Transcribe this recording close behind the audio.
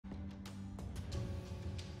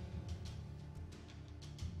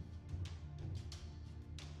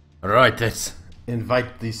Alright, let's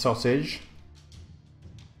invite the sausage.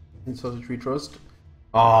 In sausage we trust.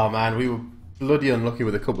 Oh man, we were bloody unlucky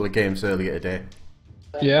with a couple of games earlier today.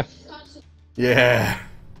 Yeah. Yeah.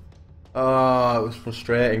 Oh, it was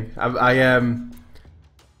frustrating. I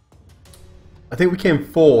think we came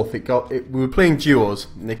fourth. We were playing duos,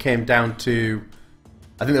 and it came down to,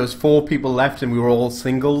 I think there was 4 people left, and we were all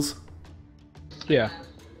singles. Yeah.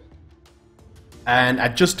 And I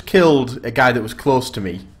just killed a guy that was close to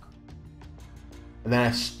me, and then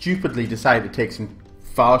I stupidly decided to take some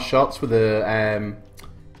far shots with a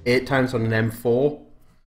 8 times on an M4,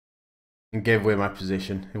 and gave away my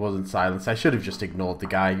position. It wasn't silenced. I should have just ignored the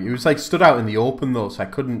guy. He was like stood out in the open though, so I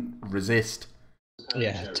couldn't resist.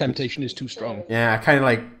 Yeah, temptation is too strong. Yeah,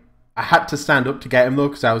 I had to stand up to get him though,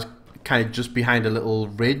 because I was kind of just behind a little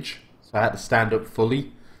ridge, so I had to stand up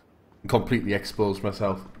fully and completely expose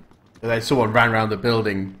myself. And then someone ran around the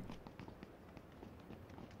building.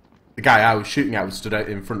 The guy I was shooting at was stood out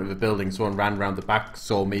in front of a building. Someone ran around the back,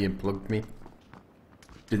 saw me and plugged me.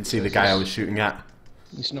 Didn't see the guy I was shooting at.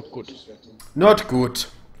 It's not good. Not good.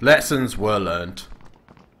 Lessons were learned.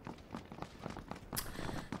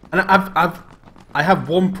 And I have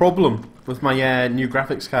one problem with my new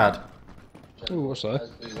graphics card. Oh, what's that?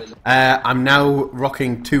 I'm now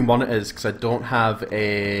rocking 2 monitors because I don't have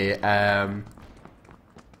a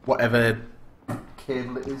whatever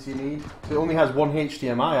cable it is you need. So it only has 1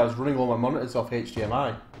 HDMI. I was running all my monitors off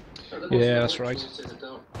HDMI. Yeah, that's right.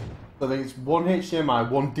 So I think it's 1 HDMI,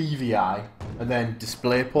 1 DVI, and then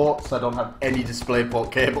DisplayPort. So I don't have any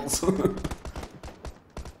DisplayPort cables.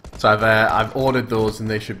 So I've ordered those, and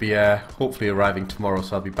they should be hopefully arriving tomorrow.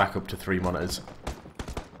 So I'll be back up to 3 monitors.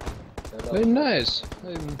 Very nice.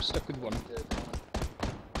 I'm stuck with 1.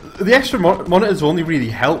 The extra monitors only really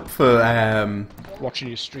help for Watching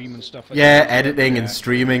your stream and stuff. yeah, editing and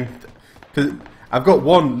streaming. Because I've got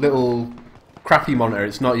one little crappy monitor.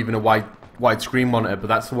 It's not even a widescreen monitor, but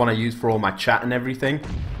that's the one I use for all my chat and everything,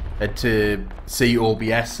 and to see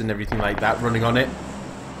OBS and everything like that running on it.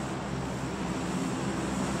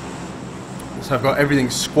 So I've got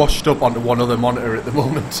everything squashed up onto one other monitor at the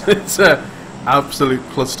moment. It's a absolute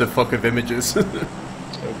clusterfuck of images. Oh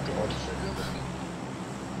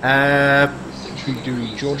god. Should we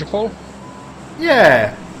do Georgia Paul?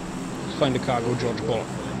 Yeah. Let's find a cargo Georgia Paul.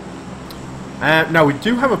 Now we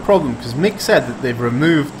do have a problem because Mick said that they've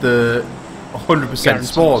removed the 100%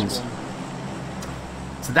 spawns.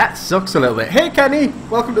 So that sucks a little bit. Hey Kenny,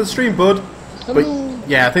 welcome to the stream, bud. Hello. But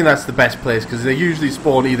yeah, I think that's the best place because they usually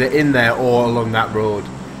spawn either in there or along that road.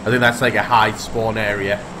 I think that's like a high spawn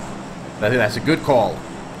area. I think that's a good call.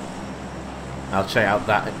 I'll check out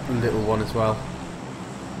that little one as well.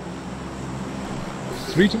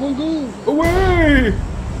 3 to 1 go! Away!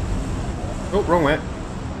 Oh, wrong way.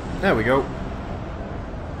 There we go.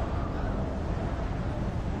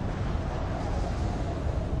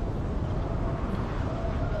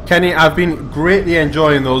 Kenny, I've been greatly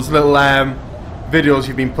enjoying those little videos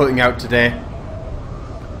you've been putting out today.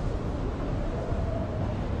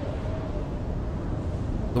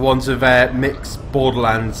 The ones of Mick's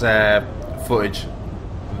Borderlands footage.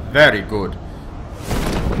 Very good.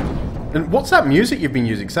 And what's that music you've been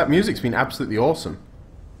using? Because that music's been absolutely awesome.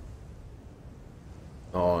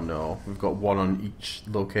 Oh no, we've got 1 on each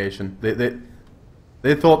location.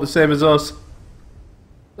 They thought the same as us.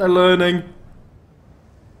 They're learning.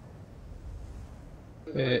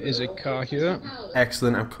 There is a car here.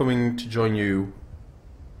 Excellent, I'm coming to join you.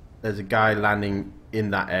 There's a guy landing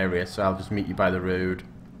in that area, so I'll just meet you by the road.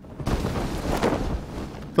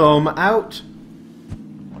 Thumb out.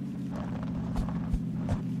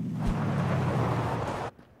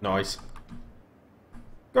 Nice.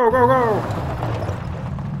 Go, go, go!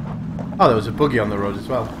 Oh, there was a buggy on the road as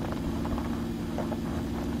well.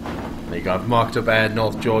 There you go, I've marked up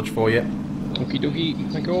North George for you. Okie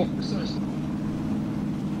dokie, thank you.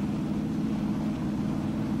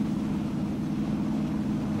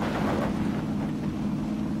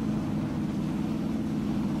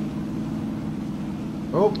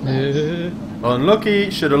 Oh, unlucky.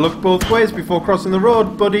 Should have looked both ways before crossing the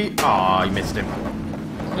road, buddy. Ah, you missed him.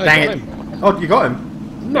 No, Dang it. Oh, you got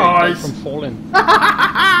him. Nice. From falling.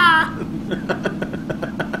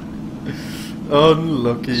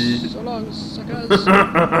 Unlucky. So long, suckers.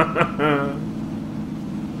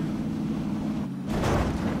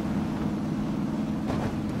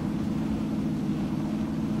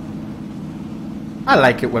 I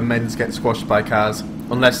like it when men's get squashed by cars.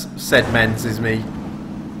 Unless said men's is me.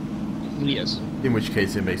 Yes. In which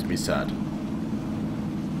case it makes me sad.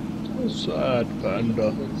 Sad panda.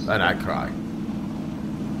 And I cry.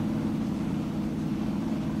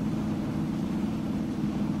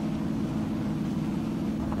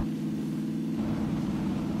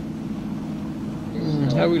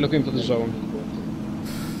 How are we looking for the zone?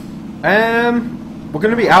 We're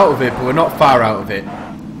going to be out of it, but we're not far out of it.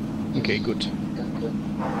 Okay, good.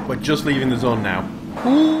 We're just leaving the zone now.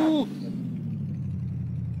 Ooh.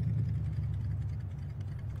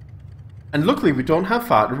 And luckily we don't have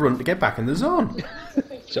far to run to get back in the zone.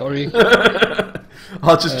 Sorry.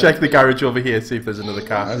 I'll just check the garage over here, see if there's another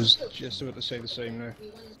car. I was just about to say the same now.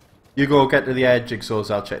 You go get to the edge,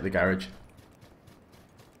 Jigsaw's, I'll check the garage.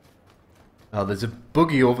 Oh, there's a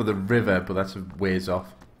buggy over the river, but that's a ways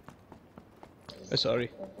off.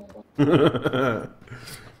 Sorry. I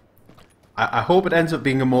hope it ends up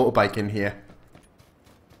being a motorbike in here.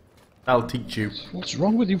 I'll teach you. What's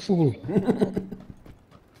wrong with you, fool?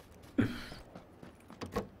 Yeah,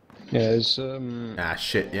 there's Ah,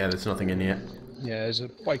 shit, yeah, there's nothing in here. yeah, there's a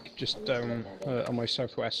bike just down on my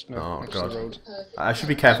southwest now, Oh, next God. to the road. I should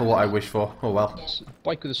be careful what I wish for. Oh, well. It's a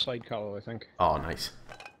bike with a sidecar, I think. Oh, nice.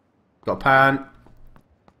 Got a pan.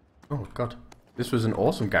 Oh, God. This was an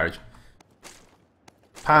awesome garage.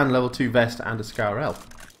 Pan, level 2 vest, and a Scar L.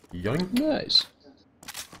 Yoink. Nice.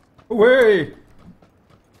 Away!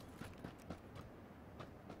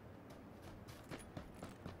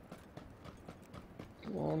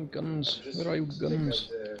 Come on, guns. Where are you, guns?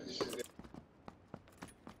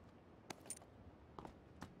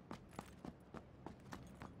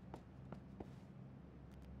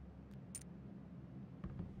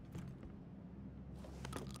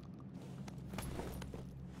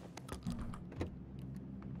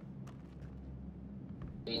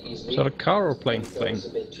 Is that a car or plane? Plane.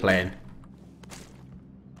 Plane.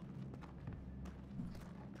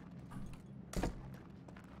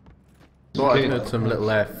 Thought I heard some little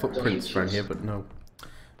footprints around here, but no. I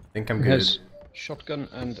think I'm It good. has shotgun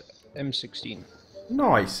and M16.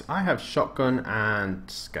 Nice. I have shotgun and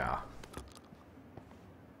Scar.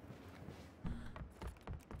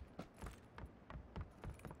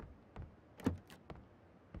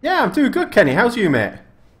 Yeah, I'm doing good, Kenny. How's you, mate?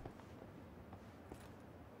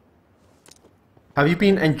 Have you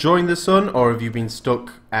been enjoying the sun, or have you been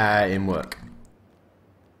stuck in work?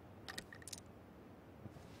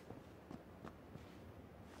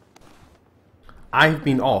 I've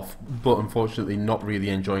been off, but unfortunately not really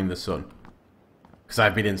enjoying the sun. Because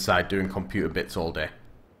I've been inside doing computer bits all day.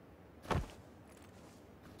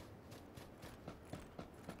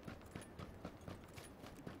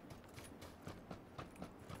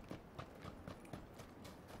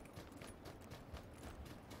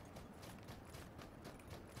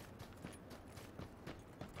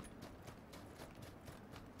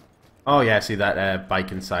 Oh yeah, I see that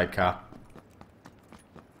bike and sidecar.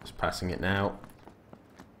 Just passing it now.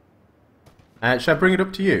 Should I bring it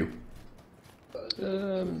up to you?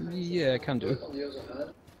 Yeah, can do.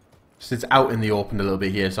 Just it's out in the open a little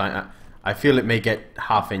bit here, so I feel it may get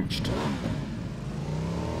half-inched.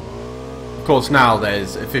 Of course, now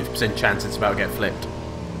there's a 50% chance it's about to get flipped.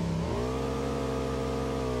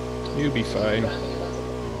 You'll be fine.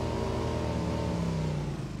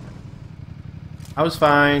 I was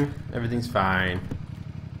fine. Everything's fine.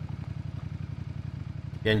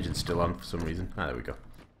 The engine's still on for some reason. Ah, there we go.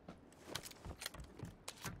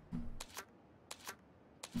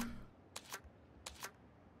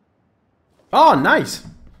 Oh, nice!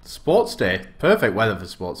 Sports day. Perfect weather for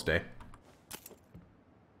sports day.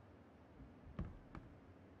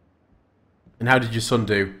 And how did your son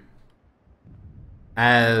do?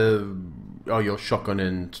 Oh, you're shotgun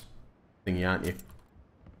and thingy, aren't you?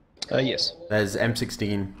 Yes. There's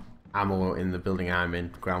M16 ammo in the building I'm in,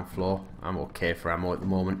 ground floor. I'm okay for ammo at the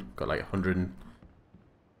moment. Got like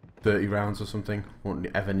 130 rounds or something. Won't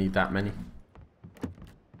ever need that many.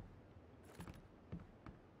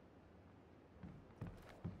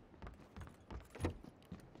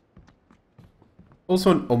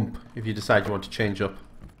 Also an ump, if you decide you want to change up.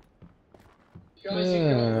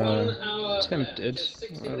 Tempted.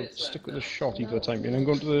 I'll stick with a shotty for the time being. I'm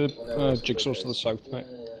going to the jigsaws to the south, mate.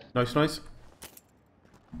 Nice, nice.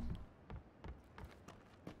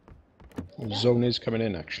 Zone is coming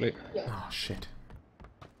in, actually. Oh, shit.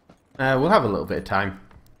 We'll have a little bit of time.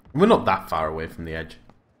 We're not that far away from the edge.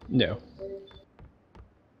 No.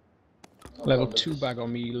 Level 2 bag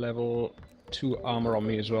on me, level 2 armor on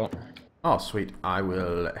me as well. Oh, sweet. I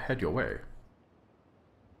will head your way.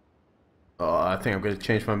 Oh, I think I'm going to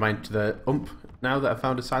change my mind to the ump now that I've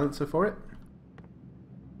found a silencer for it.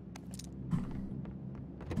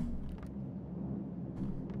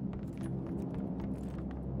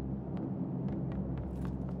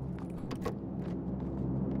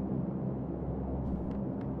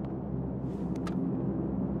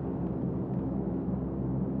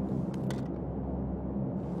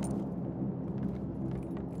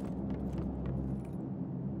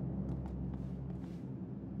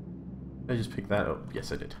 I just picked that up.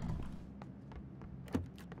 Yes, I did.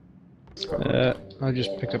 I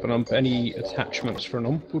just picked up an ump. Any attachments for an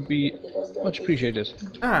ump would be much appreciated.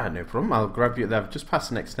 Ah, no problem. I'll grab you. I've just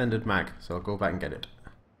passed an extended mag, so I'll go back and get it.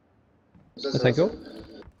 Thank you.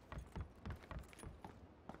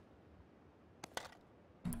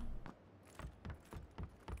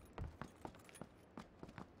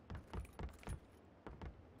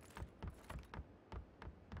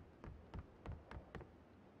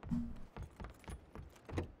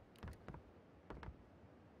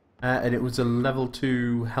 And it was a level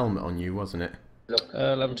 2 helmet on you, wasn't it?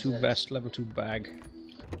 Level 2 vest, level 2 bag.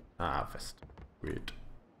 Ah, vest. Weird.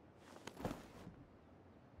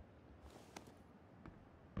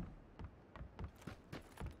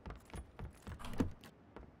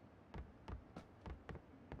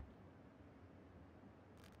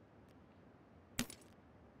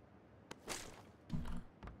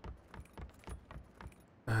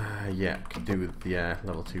 Yeah, could do with the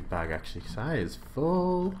level 2 bag actually. Size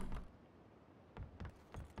full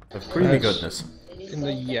of creamy goodness. In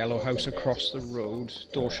the yellow house across the road,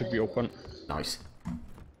 door should be open. Nice.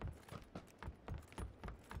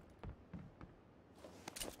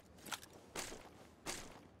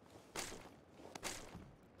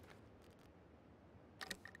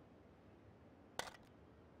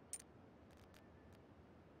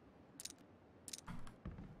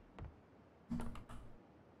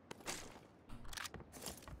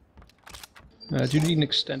 Do you need an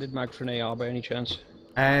extended mag for an AR by any chance?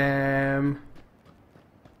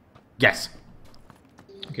 Yes.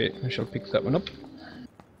 Okay, I shall pick that one up.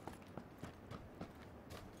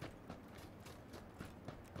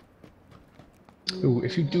 Ooh,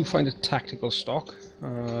 if you do find a tactical stock,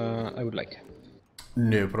 I would like.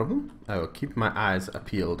 No problem. I will keep my eyes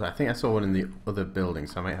peeled. I think I saw one in the other building,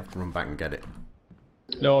 so I might have to run back and get it.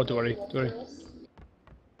 No, don't worry, don't worry.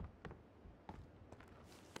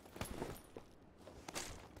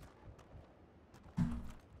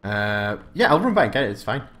 Yeah, I'll run back and get it. It's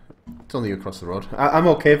fine. It's only across the road. I'm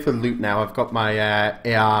okay for loot now. I've got my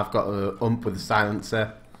AR. I've got a ump with a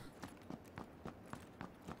silencer.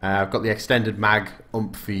 I've got the extended mag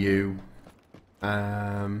ump for you.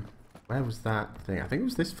 Where was that thing? I think it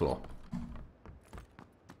was this floor.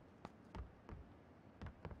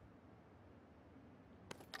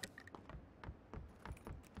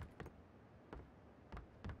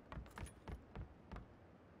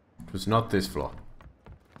 It was not this floor.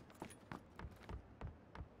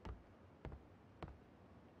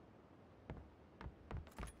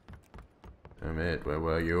 Damn it, where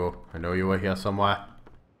were you? I know you were here somewhere.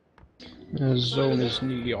 The zone is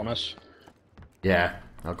nearly on us. Yeah,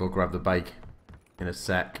 I'll go grab the bike in a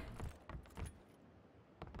sec.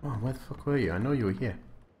 Oh, where the fuck were you? I know you were here.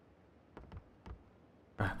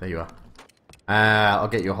 Ah, there you are. I'll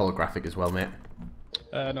get you a holographic as well, mate.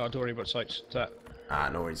 No, don't worry about sights. Ah,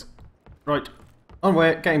 no worries. Right, on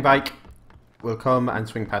way, getting bike. We'll come and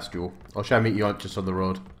swing past you. Or shall I meet you on just on the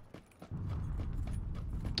road?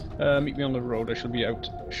 Meet me on the road, I shall be out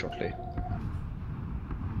shortly.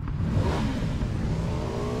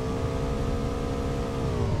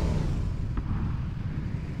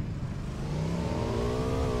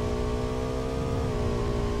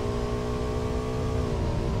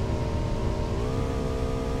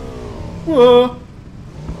 Whoa!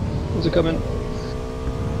 Where's it coming?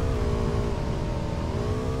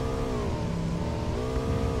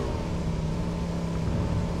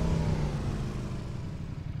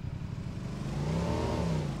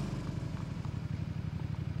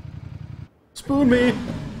 Spoon me!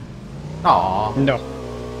 Aww. No.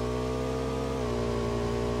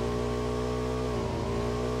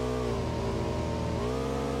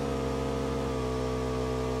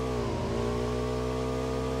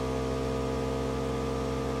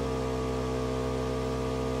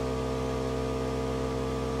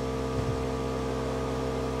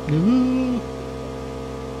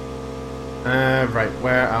 Right,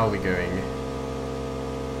 where are we going?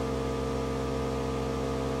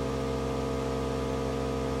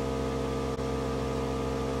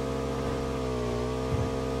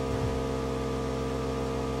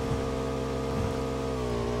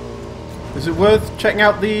 Is it worth checking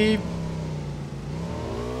out the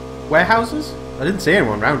warehouses? I didn't see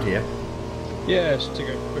anyone around here. Yeah, let's take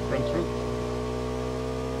a quick run through.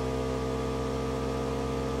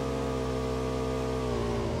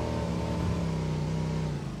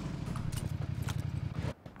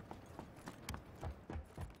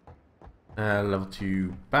 Level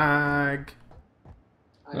 2 bag.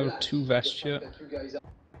 Level 2 vest here.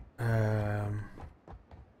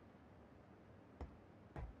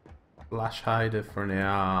 Flash hider for an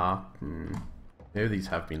AR. Maybe these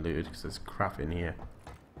have been looted because there's crap in here.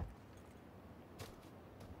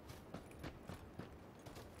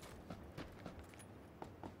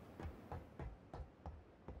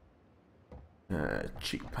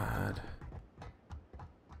 Cheek pad.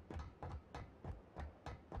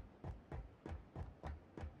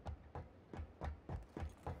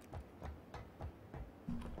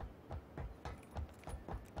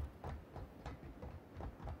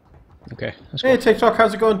 Okay, let's Hey go. TikTok,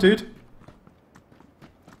 how's it going, dude?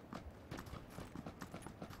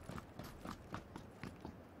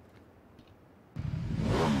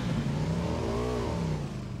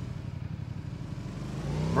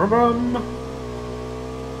 Brum.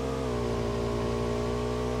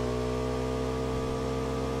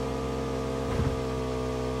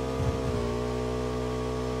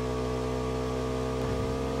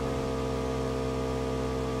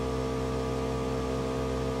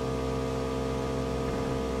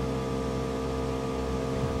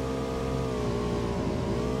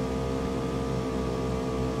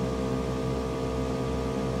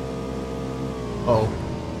 Oh.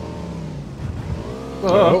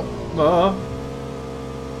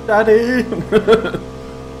 Daddy!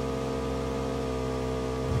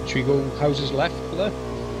 Should we go houses left for there?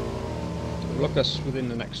 Look, us within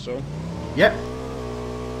the next zone. Yep.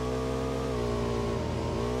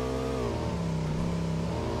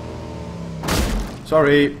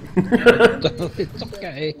 Sorry. It's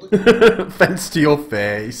okay. Fence to your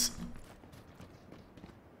face.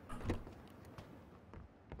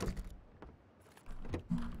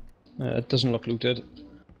 It doesn't look looted.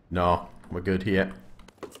 No, we're good here.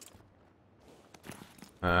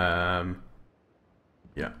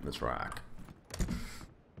 Yeah, let's rock.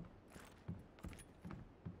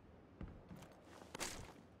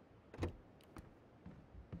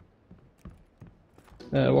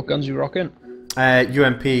 What guns you rocking?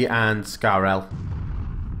 UMP and Scar L.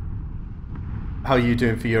 How are you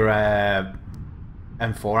doing for your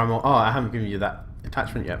M4 ammo? Oh, I haven't given you that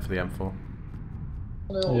attachment yet for the M4.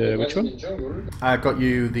 Which one? I got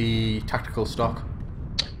you the tactical stock.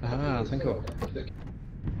 Ah, thank you.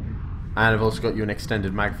 And I've also got you an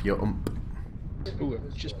extended mag for your ump. Ooh,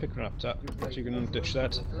 just picking up that, so you can ditch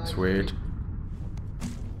that. That's weird.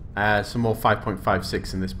 Some more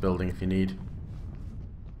 5.56 in this building if you need.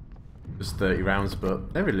 Just 30 rounds, but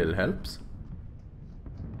every little helps.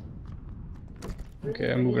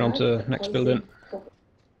 Okay, I'm moving on to next building.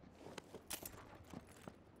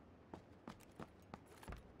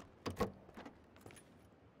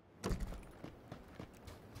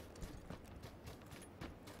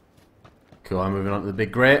 Cool, I'm moving on to the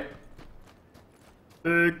big grate.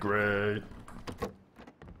 Big grate.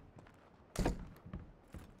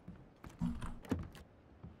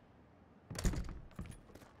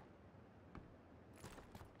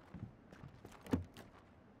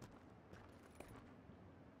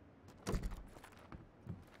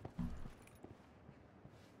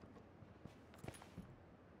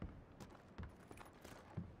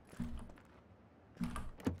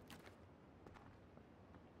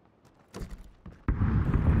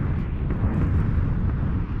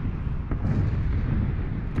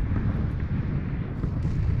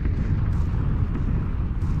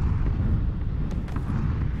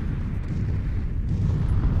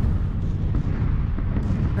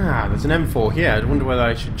 Ah, there's an M4 here. I wonder whether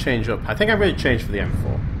I should change up. I think I'm going to change for the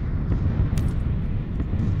M4.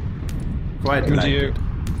 Go ahead, Do you?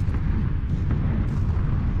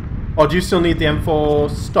 Oh, do you still need the M4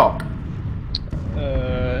 stock?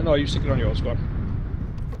 No, you stick it on yours, go on.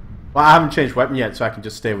 Well, I haven't changed weapon yet, so I can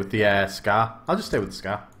just stay with the Scar. I'll just stay with the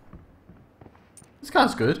Scar. The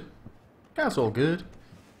Scar's good. Scar's all good.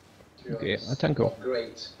 Okay, I tank go.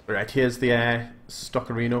 Right, here's the stock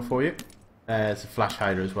arena for you. There's a flash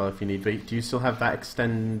hider as well if you need. But do you still have that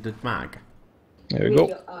extended mag? There we go.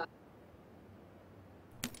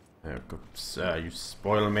 There we go. Sir, you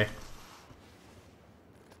spoiling me.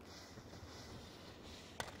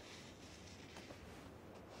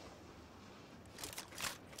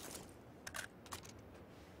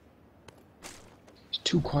 It's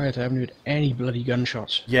too quiet, I haven't heard any bloody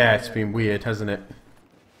gunshots. Yeah, it's been weird, hasn't it?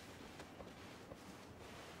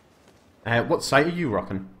 What sight are you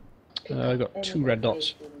rocking? I got 2 red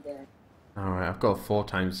dots. Alright, I've got 4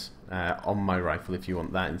 times on my rifle if you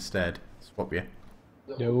want that instead. Swap you.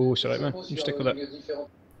 No, it's alright, man. You stick with it.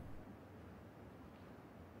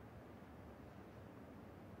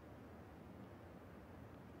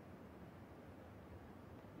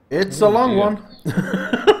 It's a long one.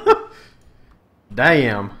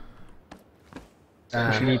 Damn.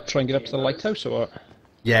 Should we try and get up to the lighthouse or what?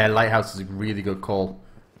 Yeah, lighthouse is a really good call.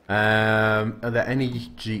 Are there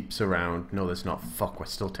any jeeps around? No, there's not. Fuck, we're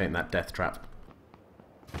still taking that death trap.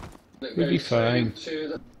 We'll be fine.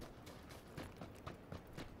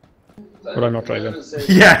 But I'm not driving.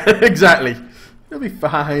 Yeah, exactly. You'll be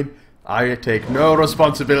fine. I take no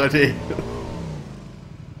responsibility.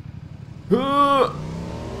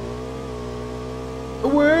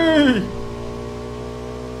 Away!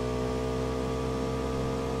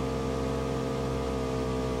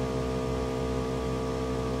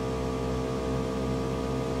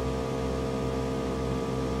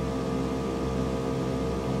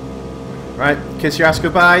 Right, kiss your ass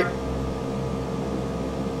goodbye.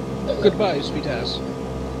 Goodbye, sweet ass.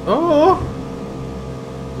 Oh!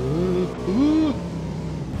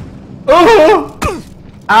 Oh!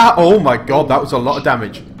 Ah! Oh my god, that was a lot of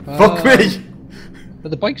damage. Fuck me! But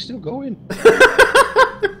the bike's still going.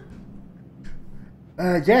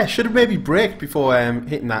 Yeah, should have maybe braked before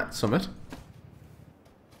hitting that summit.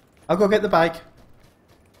 I'll go get the bike.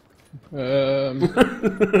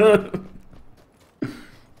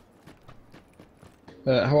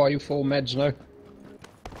 How are you for meds now?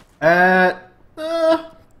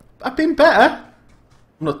 I've been better.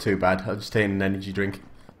 Not too bad. I'm just taking an energy drink.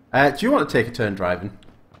 Do you want to take a turn driving?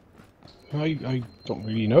 I don't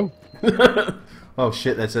really know. Oh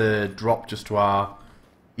shit, there's a drop just to our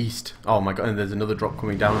east. Oh my god, and there's another drop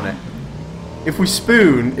coming down on it. If we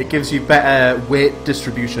spoon, it gives you better weight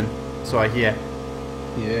distribution, so I hear.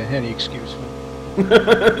 Yeah, any excuse.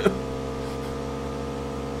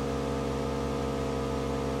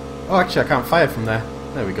 Oh, actually, I can't fire from there.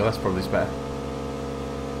 There we go, that's probably better.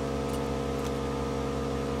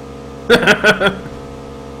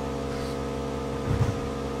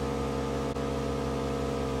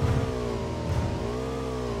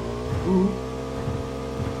 Ooh.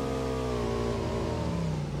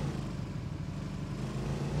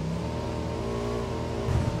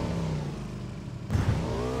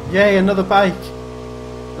 Yay, another bike!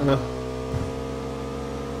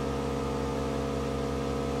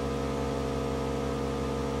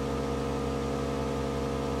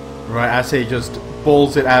 Right, I say just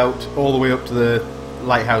balls it out all the way up to the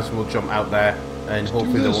lighthouse and we'll jump out there and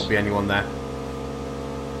hopefully there won't be anyone there.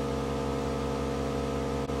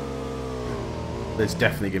 There's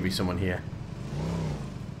definitely going to be someone here.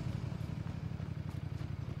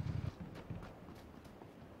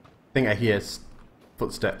 I think I hear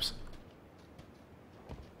footsteps.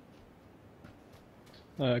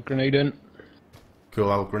 Grenade in. Cool,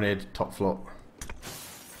 I'll grenade top floor.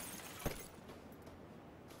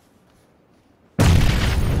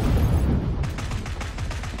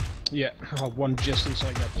 Yeah, I have one just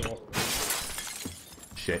inside that door.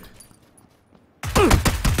 Shit.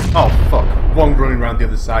 Oh, fuck. One running around the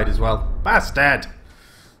other side as well. Bastard!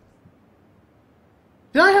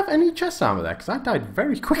 Did I have any chest armor there? Because I died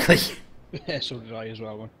very quickly. Yeah, so did I as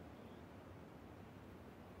well, one.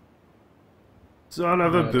 Son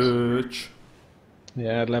of a bitch.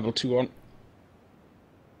 Yeah, level 2 on.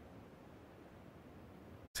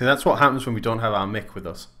 See, that's what happens when we don't have our Mick with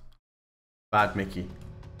us. Bad Mickey.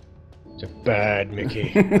 It's a bad Mickey.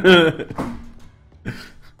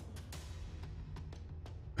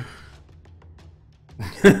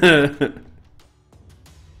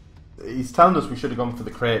 He's telling us we should have gone for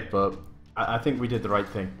the crate, but I think we did the right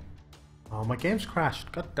thing. Oh, my game's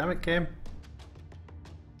crashed. God damn it, game.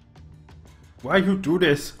 Why you do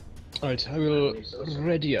this? Alright, I will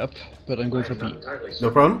ready up, but I'm going for B.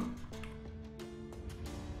 No problem.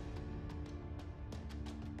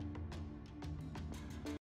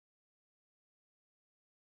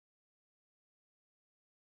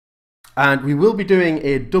 And we will be doing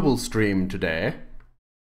a double stream today.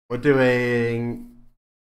 We're doing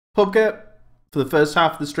PUBG for the first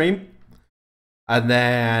half of the stream. And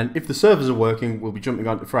then, if the servers are working, we'll be jumping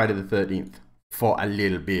on to Friday the 13th for a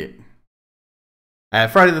little bit.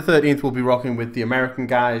 Friday the 13th, we'll be rocking with the American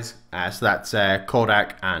guys. So that's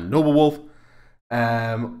Kodak and Noble Wolf.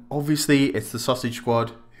 Obviously, it's the Sausage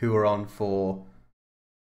Squad who are on for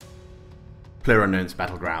Playerunknowns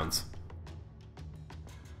Battlegrounds.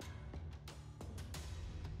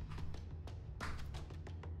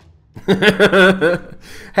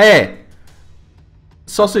 Hey!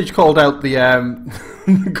 Sausage called out the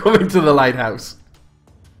coming to the lighthouse.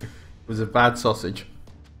 It was a bad sausage.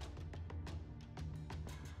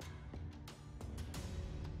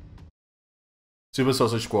 Super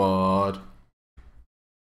Sausage Squad.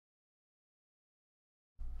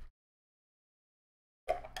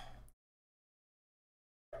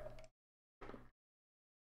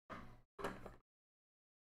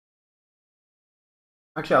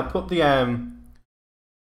 Actually, I'll put the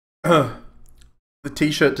the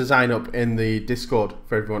t-shirt design up in the Discord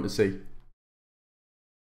for everyone to see.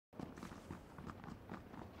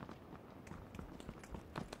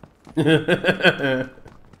 I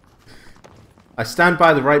stand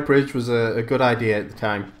by the right bridge was a good idea at the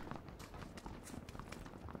time.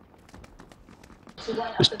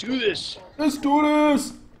 Let's do this! Let's do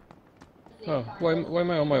this! Oh, why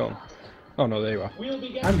am I on my own? Oh no, there you are.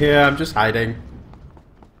 I'm here, I'm just hiding.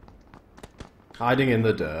 Hiding in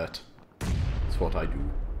the dirt. That's what I do.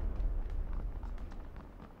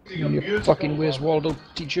 Your fucking Where's Waldo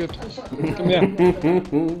t-shirt. Come here.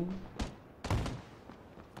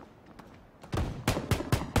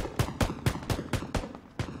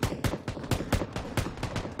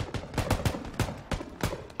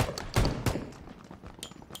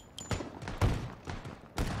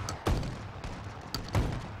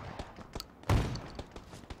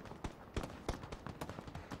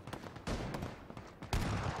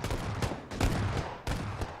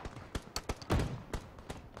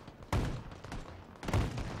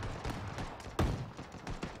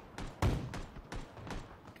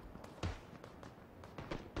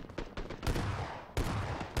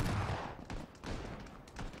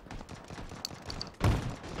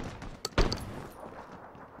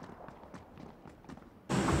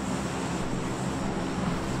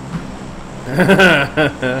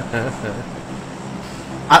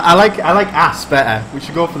 I like ass better. We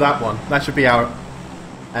should go for that one. That should be our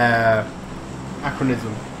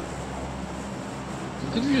acronym.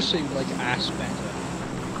 Did you just say like ass better?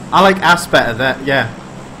 I like ass better. That yeah.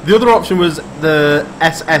 The other option was the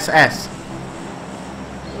SSS.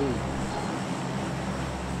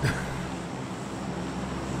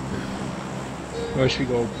 Where should we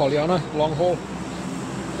go? Pollyanna? Long haul?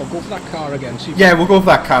 Or go for that car again? See Yeah, we'll go for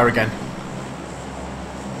that car again.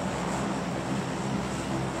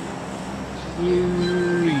 3,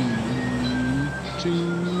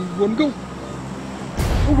 2, 1, go!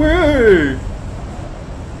 Away!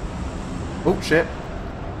 Oh shit.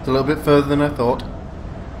 It's a little bit further than I thought.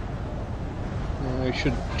 We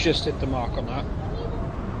should just hit the mark on that.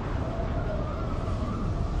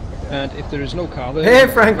 And if there is no car there... Hey,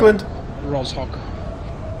 Franklin! Roshog.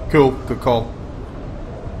 Cool, good call.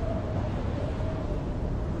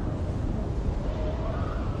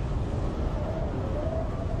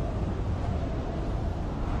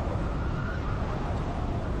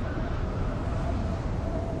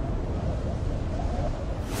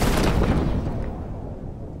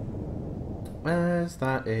 Is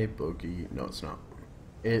that a buggy? No, it's not.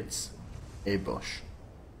 It's a bush.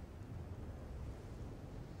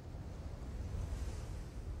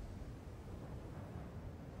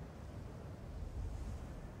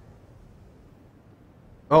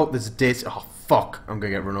 Oh, there's a daisy. Oh, fuck. I'm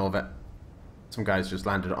gonna get run over. Some guys just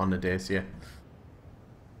landed on the daisy.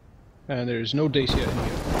 And there is no daisy in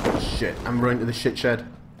here. Shit, I'm running to the shit shed.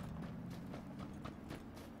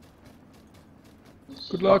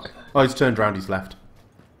 Good luck. Oh, he's turned round, he's left.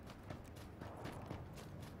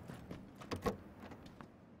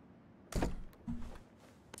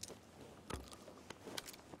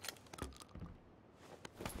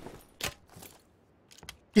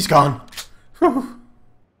 He's gone.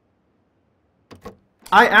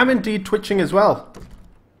 I am indeed twitching as well.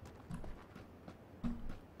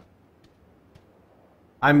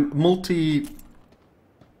 I'm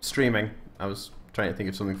multi-streaming. I was trying to think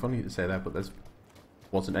of something funny to say there, but there's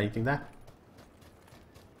wasn't anything there.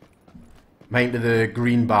 Main to the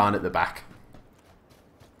green barn at the back.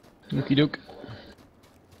 Okie doke.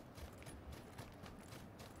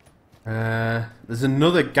 There's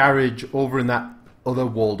another garage over in that other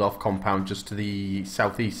walled off compound just to the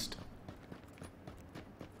southeast.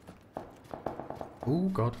 Oh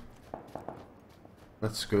god.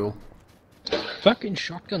 That's school. Fucking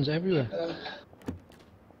shotguns everywhere.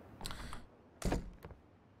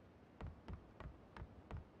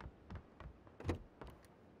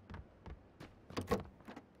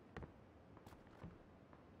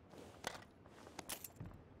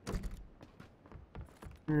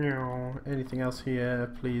 No, anything else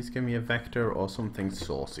here? Please give me a vector or something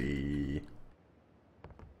saucy.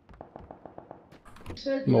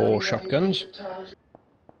 More shotguns.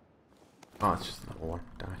 Oh, it's just another one.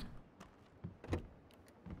 Died.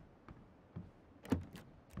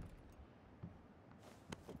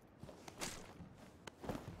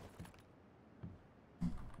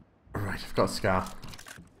 Right, I've got a scar.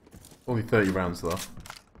 Only 30 rounds though.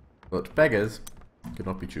 But beggars could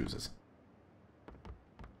not be choosers.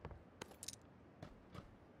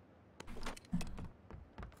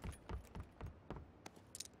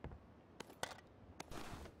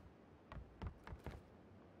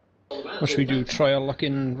 What should we do? Try our luck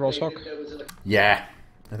in Roshawk? Yeah,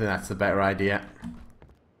 I think that's the better idea.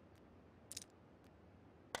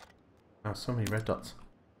 Oh, so many red dots.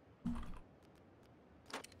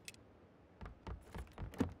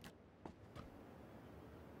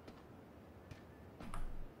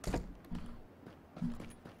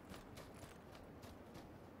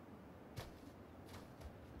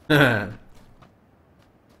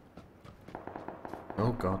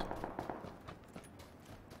 Oh god.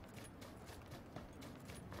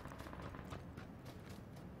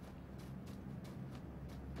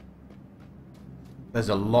 There's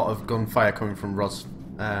a lot of gunfire coming from Roshawk.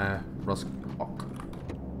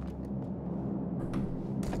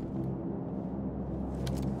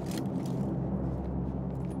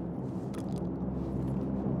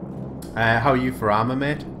 How are you for armor,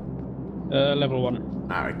 mate? Level 1.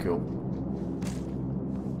 Alright, cool.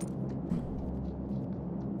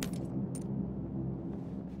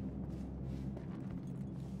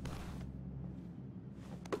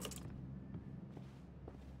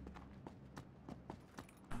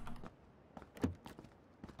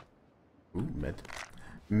 Ooh,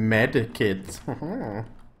 medikits.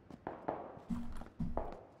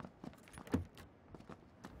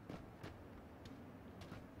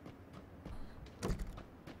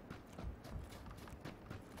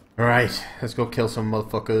 Alright, let's go kill some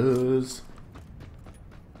motherfuckers.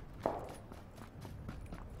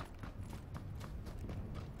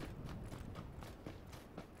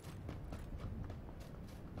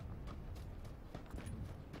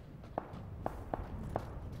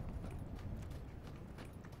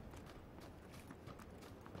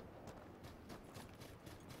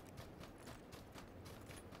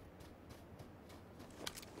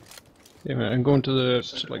 Yeah, I'm going to the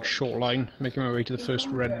sort of like short line, making my way to the first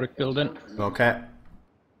red brick building. Okay.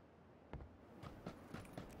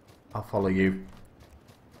 I'll follow you.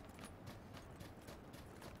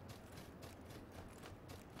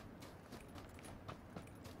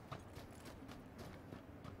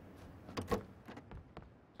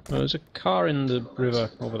 There's a car in the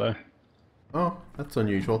river over there. Oh, that's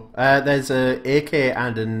unusual. There's a AK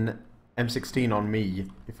and an M16 on me,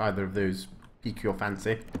 if either of those pique your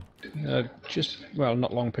fancy. Well,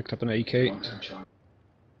 not long picked up an AK.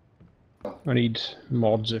 I need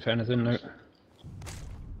mods, if anything, now.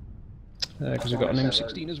 Because I've got an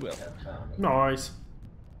M16 as well. Nice.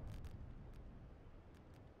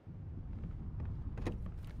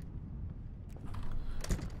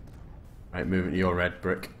 Right, moving to your red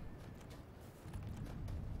brick.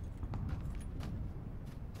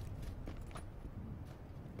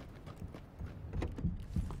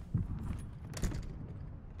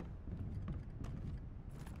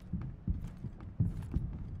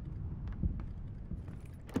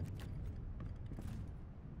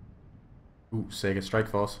 Ooh, Sega Strike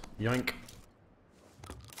Force. Yoink.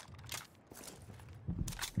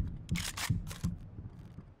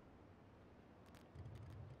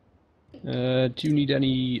 Do you need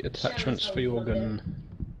any attachments for your gun?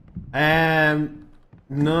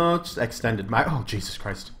 No, just extended mag. Oh, Jesus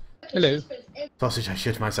Christ. Hello. Sausage, I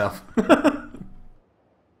shit myself.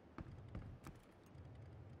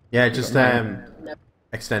 Yeah, just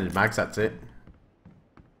extended mags, that's it.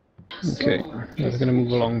 Okay, we're going to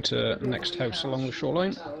move along to the next house along the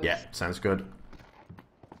shoreline. Yeah, sounds good.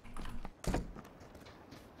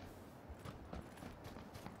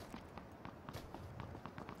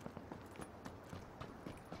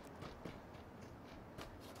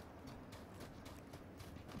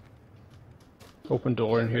 Open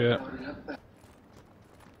door in here.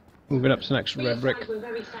 Moving up to the next red brick.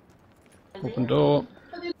 Open door.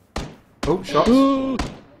 Oh, shots. Ooh.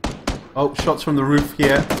 Oh, shots from the roof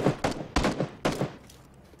here.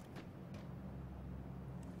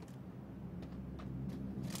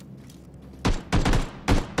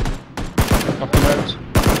 Knock him out.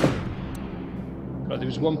 Right, there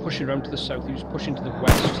was one pushing around to the south, he was pushing to the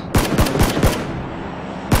west.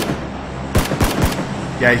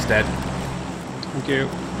 Yeah, he's dead. Thank you.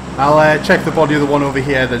 I'll check the body of the one over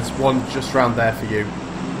here. There's one just round there for you.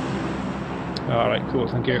 Alright, cool,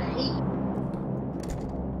 thank you.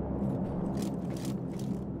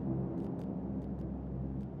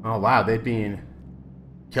 Oh wow, they've been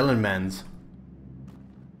killing men's.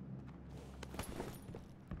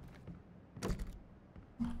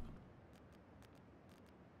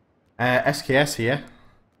 SKS here.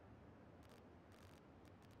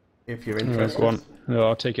 If you're interested. Go on. No,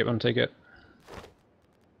 I'll take it, I'll take it.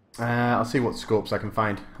 I'll see what scopes I can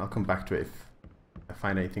find. I'll come back to it if I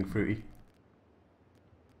find anything fruity.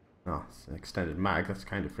 Oh, it's an extended mag, that's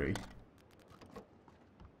kind of fruity.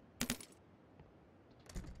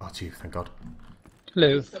 Oh gee, thank God.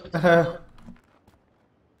 Hello. That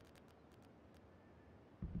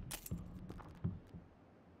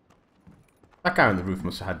guy on the roof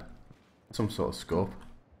must have had some sort of scope.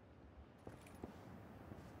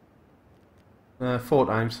 4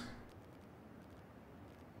 times.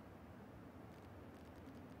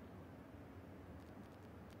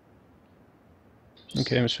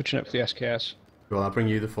 Okay, I'm switching up for the SKS. Well, I'll bring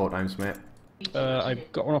you the 4 times, mate.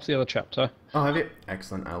 I've got one off the other chapter. Oh, have you?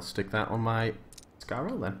 Excellent. I'll stick that on my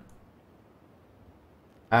Scarrow then.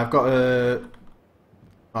 I've got a...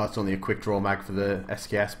 Oh, it's only a quick draw mag for the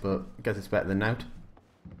SKS, but I guess it's better than out.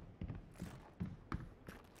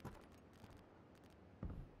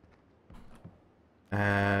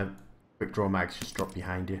 Quick draw mags just drop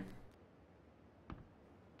behind you.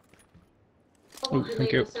 Oh,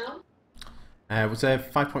 thank you. Was there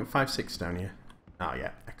 5.56 down here? Oh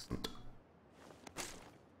yeah, excellent.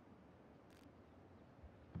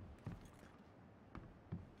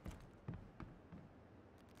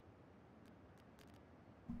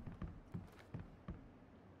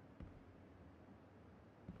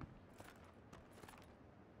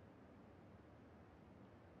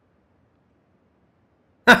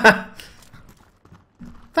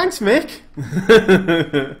 Thanks, Mick.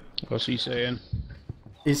 What's he saying?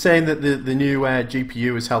 He's saying that the new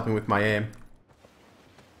GPU is helping with my aim.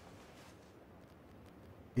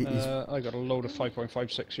 I got a load of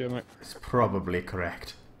 5.56 here, mate. It's probably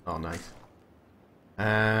correct. Oh, nice.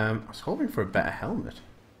 I was hoping for a better helmet. I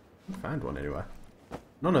couldn't find one anywhere.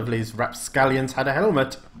 None of these rapscallions had a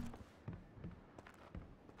helmet.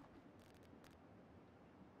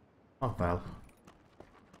 Oh, well.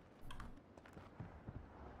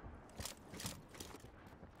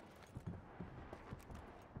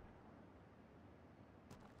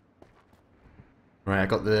 Right, I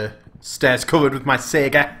got the stairs covered with my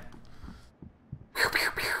Sega. Pew pew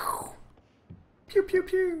pew. Pew pew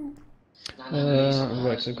pew.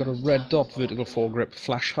 Right, so I've got a red dot vertical foregrip,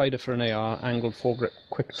 flash hider for an AR, angled foregrip,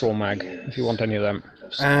 quick draw mag, if you want any of them.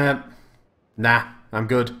 Nah, I'm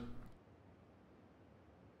good.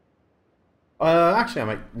 Actually, I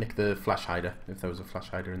might nick the flash hider, if there was a flash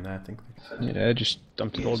hider in there, I think. Yeah, just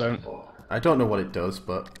dumped it all down. I don't know what it does,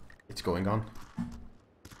 but it's going on.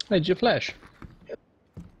 Hey, did you flash?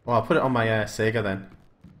 Well, I'll put it on my Sega then.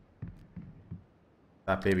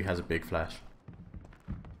 That baby has a big flash.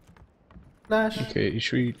 Flash. Okay,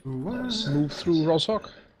 should we move through Roshock?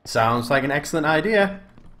 Sounds like an excellent idea.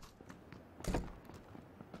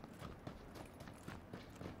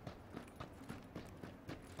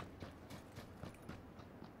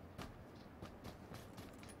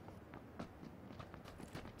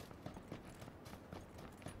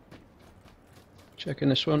 Checking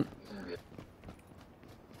this one.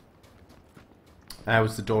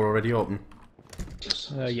 Was the door already open?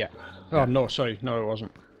 Yeah. Oh, no, sorry. No, it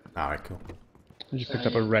wasn't. Alright, cool. I just picked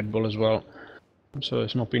up a Red Bull as well. So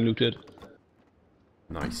it's not been looted.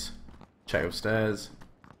 Nice. Check upstairs.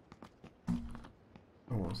 Oh,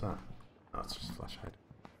 what was that? Oh, it's just a flash hider.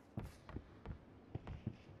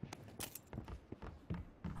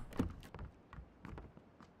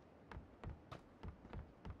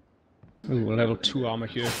 Ooh, level 2 armor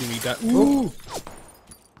here if you need that. Ooh!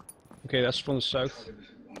 Okay, that's from the south.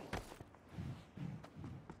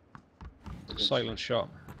 Silent shot.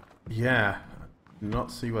 Yeah.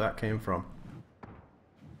 Not see where that came from.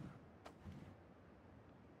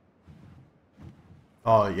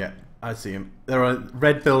 Oh, yeah. I see him. They're a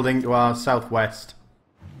red building to our southwest.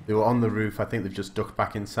 They were on the roof. I think they've just ducked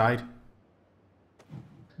back inside.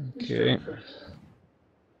 Okay.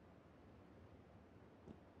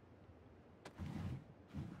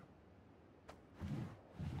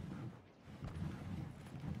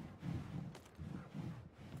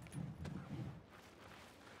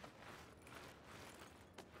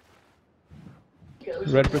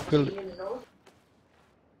 Red brick building.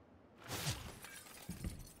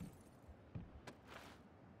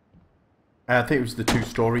 I think it was the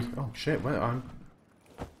 2-story. Oh shit! Where I'm?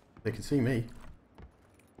 They can see me.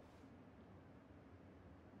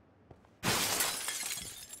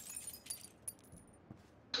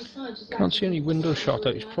 Can't see any window shot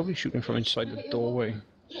out. He's probably shooting from inside the doorway.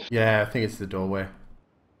 Yeah, I think it's the doorway.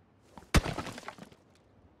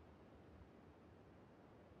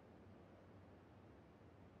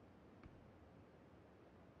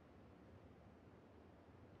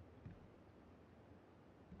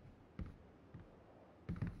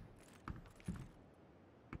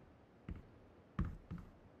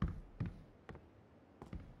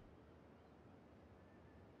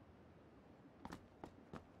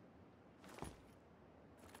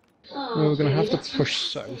 Well, we're going to have to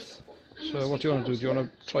push south. So what do you want to do? Do you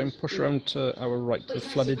want to try and push around to our right, the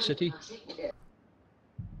flooded city?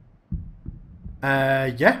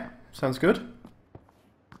 Yeah, sounds good.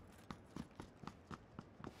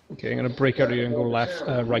 Okay, I'm going to break out of here and go left,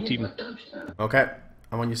 right even. Okay,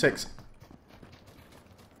 I'm on your 6.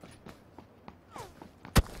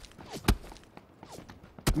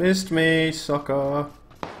 Missed me, sucker.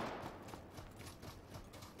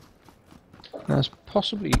 That's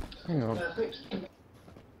possibly... Hang on.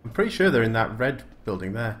 I'm pretty sure they're in that red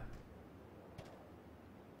building there.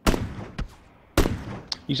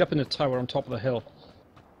 He's up in the tower on top of the hill.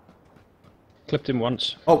 Clipped him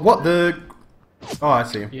once. Oh, what the... Oh, I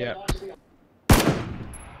see him. Yeah.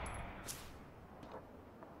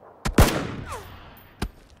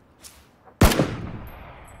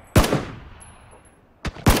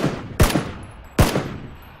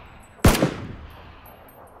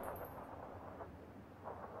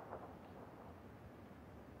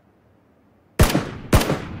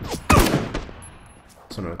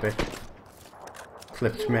 Son of a bitch.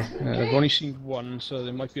 Clipped me. I've only seen one, so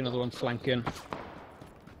there might be another one flanking.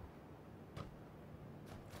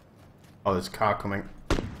 Oh, there's a car coming.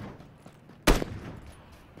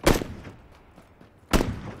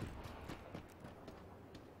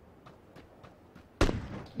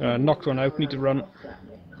 Knocked one out, need to run.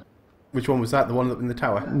 Which one was that? The one up in the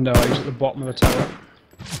tower? No, he's at the bottom of the tower.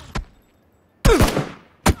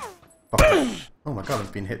 Oh my god,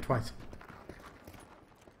 I've been hit twice.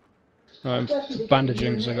 I'm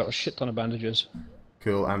bandaging because I got a shit ton of bandages.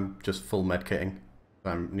 Cool, I'm just full medkitting.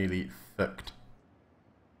 I'm nearly fucked.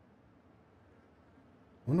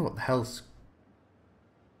 I wonder what the hell's...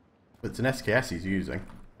 It's an SKS he's using.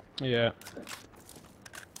 Yeah. I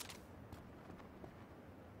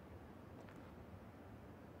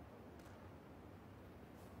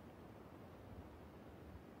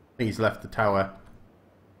think he's left the tower.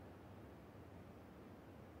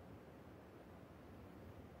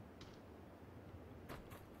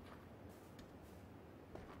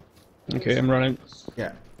 Okay, I'm running.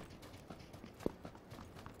 Yeah.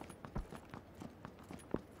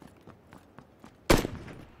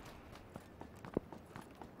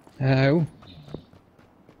 Ow.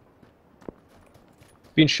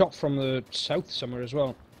 Being shot from the south somewhere as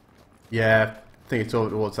well. Yeah, I think it's over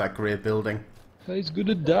towards that grey building. He's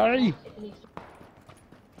gonna die.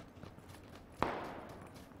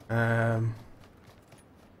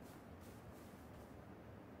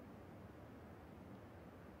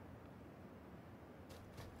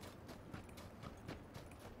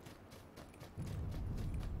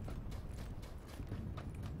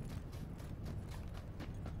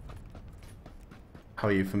 How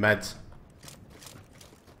are you for meds?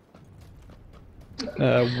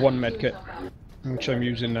 One medkit, which I'm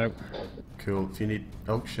using now. Cool, if you need...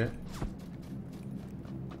 Oh shit.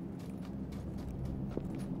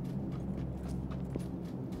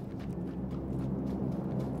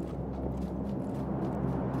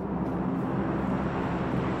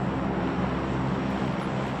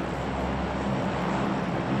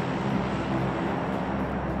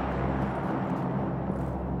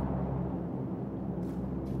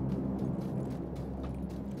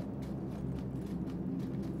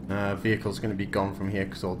 Vehicle's going to be gone from here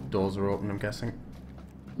because all the doors are open, I'm guessing.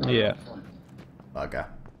 Yeah. Bugger.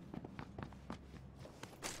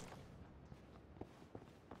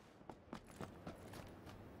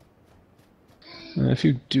 If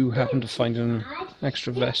you do happen to find an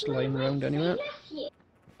extra vest lying around anywhere.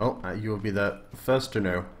 Oh, you will be the first to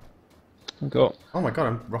know. Got. Oh my god,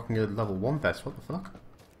 I'm rocking a level 1 vest, what the fuck?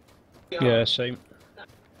 Yeah, same.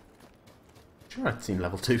 Sure I'd seen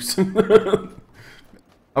level 2s.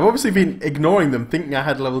 I've obviously been ignoring them, thinking I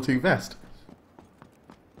had level 2 vest.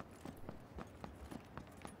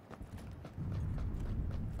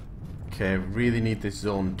 Okay, really need this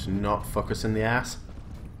zone to not fuck us in the ass.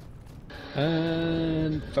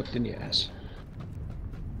 And fucked in the ass.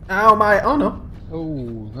 Ow my... Oh no.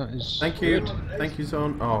 Oh, that is Thank you. Thank you,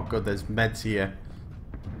 zone. Oh god, there's meds here.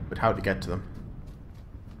 But how to get to them?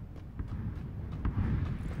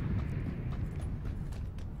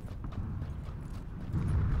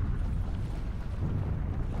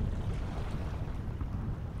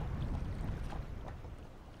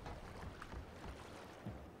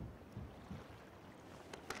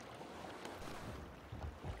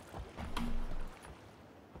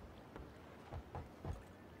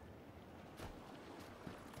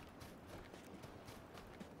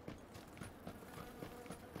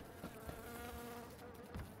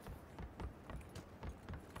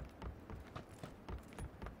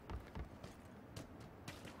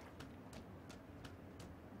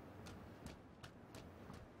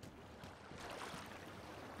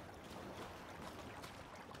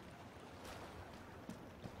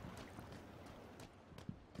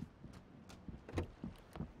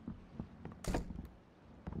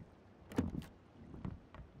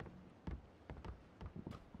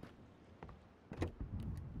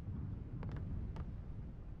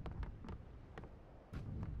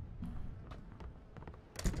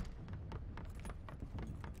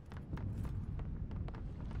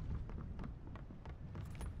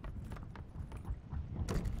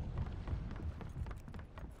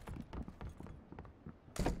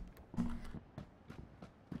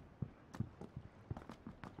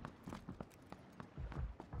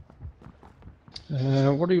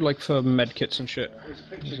 What do you like for medkits and shit?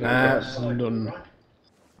 None.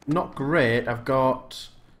 Not great. I've got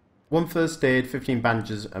 1 first aid, 15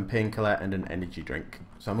 bandages, and painkiller, and an energy drink.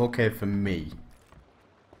 So I'm okay for me.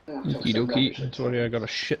 Okie dokie. Sorry, I got a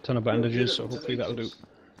shit ton of bandages, so hopefully that'll do.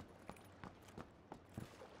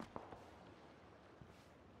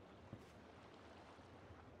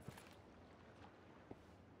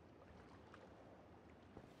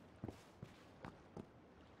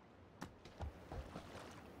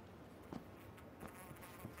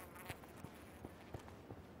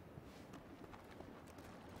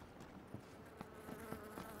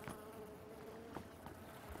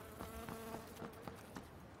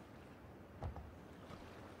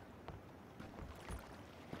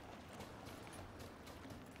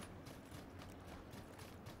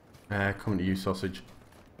 Coming to you, sausage.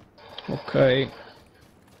 Okay.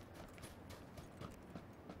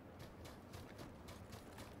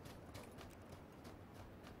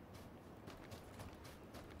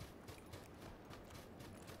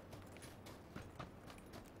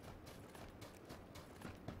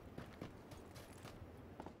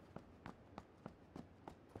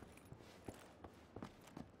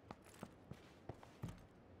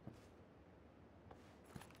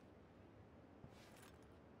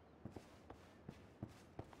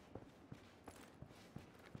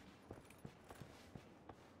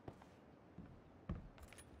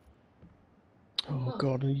 Oh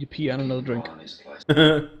god, I need to pee and another drink.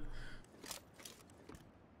 There's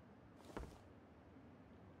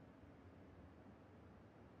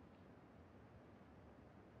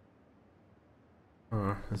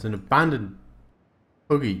an abandoned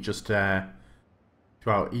buggy just to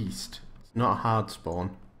our east. It's not a hard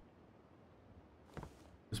spawn.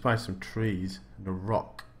 Just by some trees and a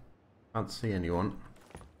rock. Can't see anyone.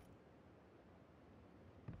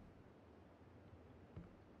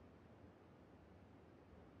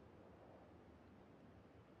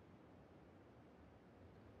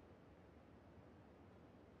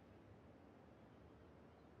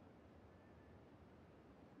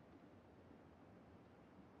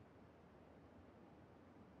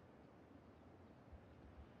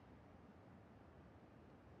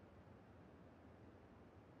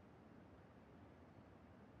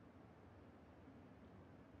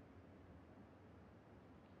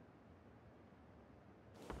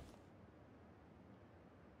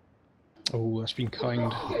 Oh, that's been kind.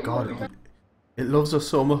 Oh god, it loves us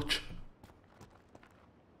so much.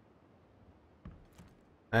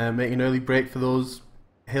 Make an early break for those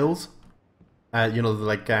hills. You know,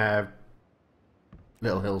 like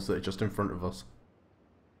little hills that are just in front of us.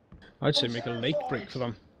 I'd say make a late break for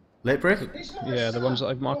them. Late break? Yeah, the ones that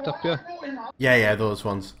I've marked up here. Yeah, those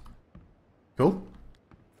ones. Cool.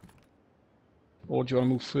 Or do you want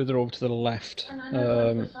to move further over to the left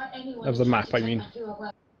of the map, I mean?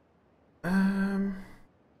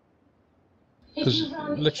 Because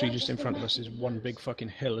literally just in front of us is one big fucking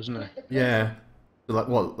hill, isn't it? Yeah. So like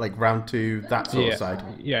what? Like round to that sort of side?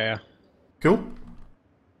 Yeah. Cool.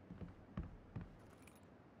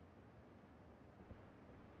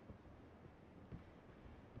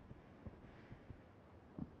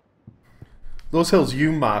 Those hills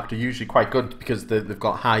you marked are usually quite good because they've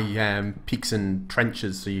got high peaks and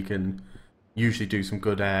trenches, so you can usually do some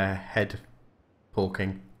good head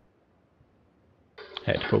poking.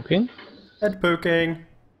 Head poking? Head poking.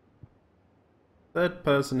 Third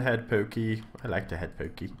person head pokey. I like to head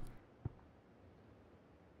pokey.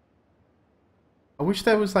 I wish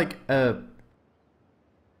there was like a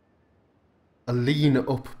lean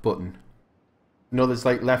up button. You know, there's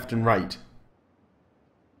like left and right.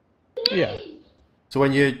 Yeah. So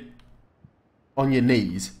when you're on your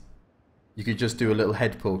knees, you could just do a little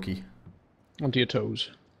head pokey. Onto your toes.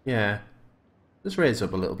 Yeah. Just raise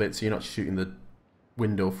up a little bit so you're not shooting the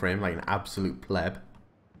window frame like an absolute pleb.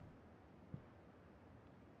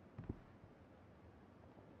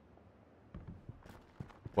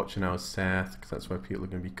 Watching our south, because that's where people are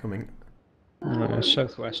going to be coming.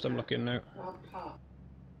 Southwest, I'm looking now.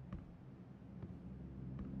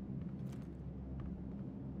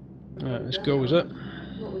 Let's go, is it?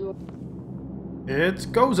 It's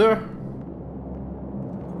Gozer!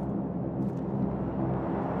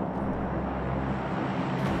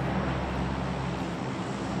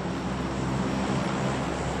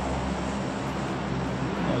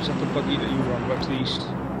 Oh, is that the buggy that you were on back to the east?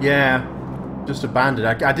 Yeah, just abandoned.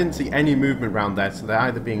 I didn't see any movement around there, so they're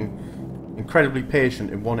either being incredibly patient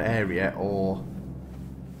in one area or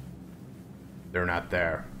they're not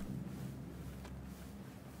there.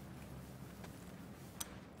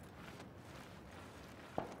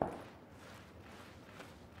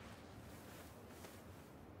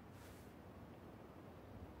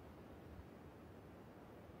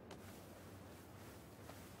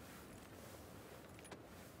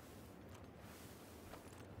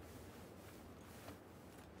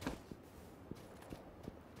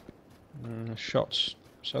 Shots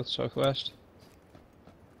south-southwest.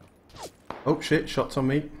 Oh shit, shots on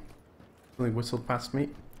me. Something whistled past me.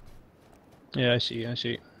 Yeah, I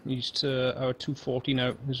see. He's to our 240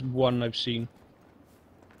 now. There's one I've seen.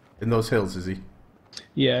 In those hills, is he?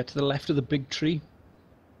 Yeah, to the left of the big tree.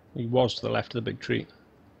 He was to the left of the big tree.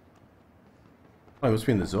 Oh, he must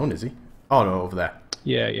be in the zone, is he? Oh no, over there.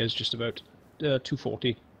 Yeah, he is just about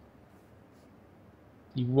 240.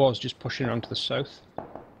 He was just pushing around to the south.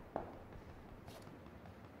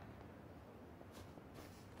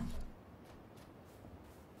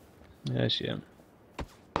 Yeah, I see him.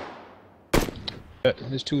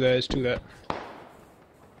 There's two there.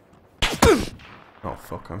 Oh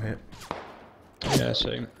fuck, I'm hit. Yeah,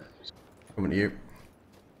 same. Coming to you.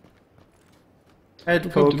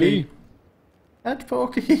 Head pokey. Head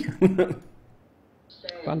pokey.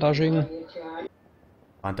 Bandaging.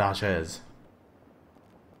 Bandages.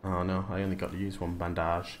 Oh no, I only got to use one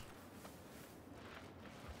bandage.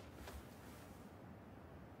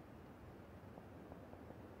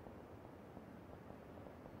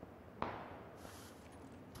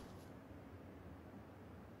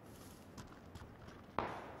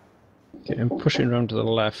 Okay, I'm pushing around to the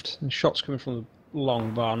left. The shot's coming from the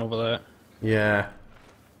long barn over there. Yeah.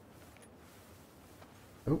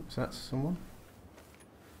 Oh, is that someone?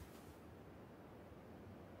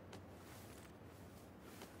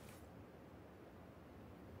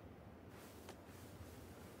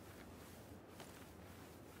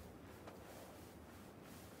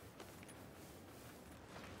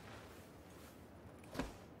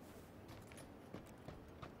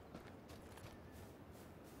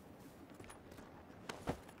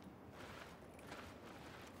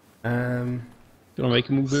 Do you want to make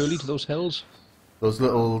a move early to those hills? Those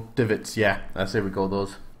little divots, yeah. That's there we go,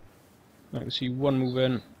 those. I can see one move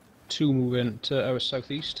in, two move in to our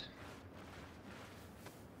southeast.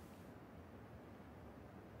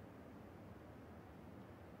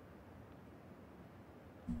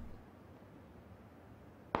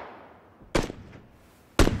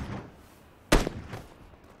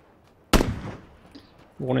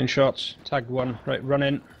 Warning shots, tagged one, right, run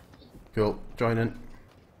in. Cool, join in.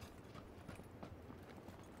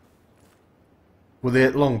 Were they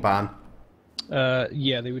at long barn?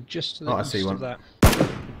 Yeah, they were just to the I see east one. of that.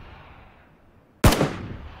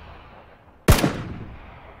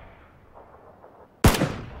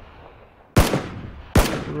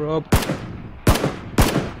 Rob.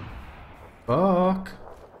 Fuck.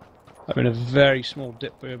 I'm in a very small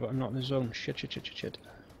dip here, but I'm not in the zone. Shit.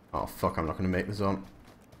 Oh fuck, I'm not going to make the zone.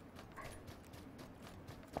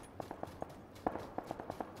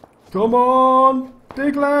 Come on!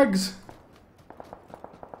 Big legs!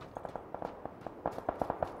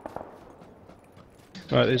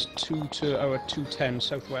 Right, there's two to our 210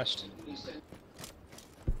 southwest.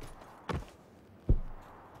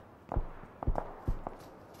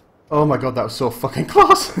 Oh my god, that was so fucking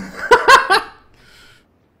close!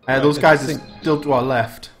 Those guys are still to our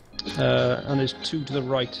left. And there's two to the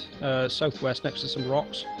right, southwest, next to some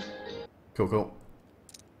rocks. Cool.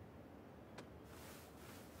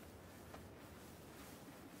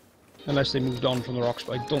 Unless they moved on from the rocks,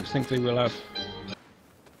 but I don't think they will have.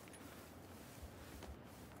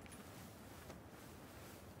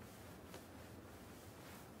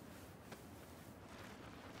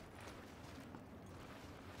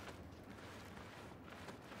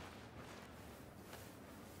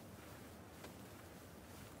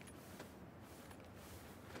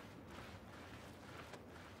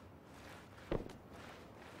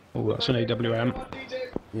 Oh, that's an AWM.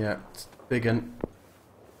 Yeah, it's big un.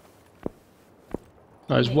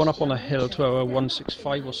 There's one up on the hill to our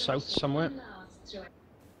 165 or south somewhere.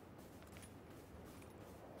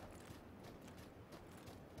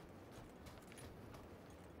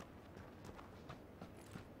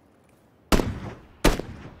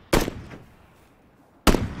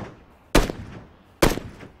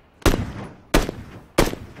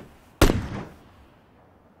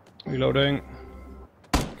 Reloading.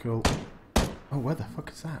 Cool. Oh, where the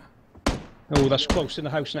fuck is that? Oh, that's close, in the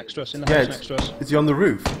house next to us, house next to us. Is he on the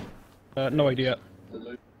roof? No idea.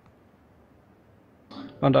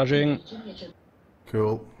 Bandaging.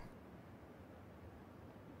 Cool.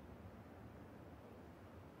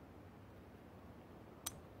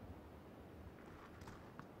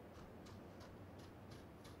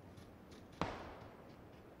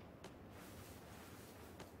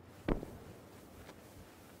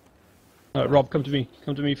 Rob, come to me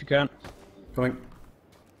if you can. Coming.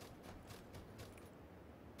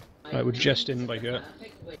 Right, we're just in by here.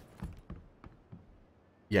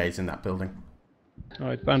 Yeah, he's in that building.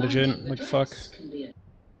 Alright, bandage in, like fuck.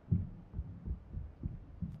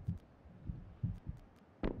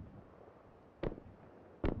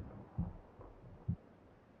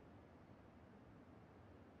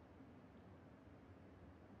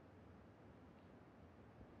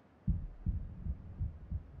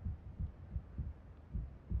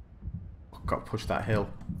 got to push that hill.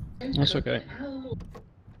 That's okay.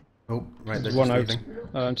 Oh, right, There's they're one just out. leaving.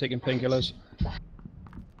 I'm taking painkillers.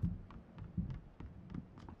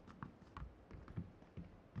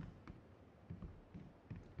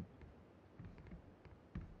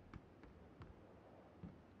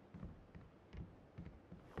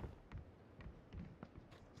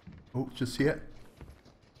 Oh, just see it.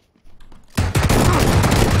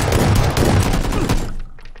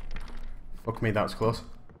 Fuck me, that was close.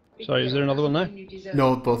 Sorry, is there another one there?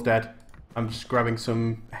 No, both dead. I'm just grabbing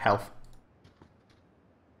some health.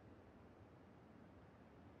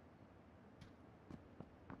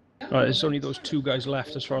 Right, there's only those two guys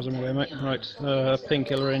left as far as I'm aware, mate. Right,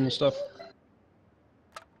 painkiller in and stuff.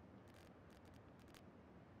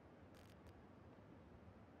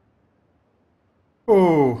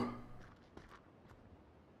 Oh.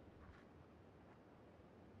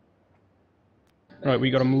 Right,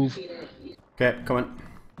 we gotta move. Okay, come on.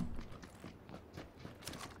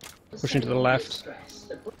 Pushing to the left.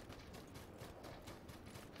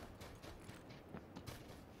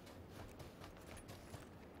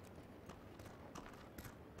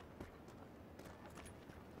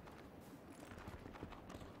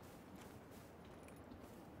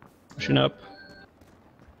 Pushing up.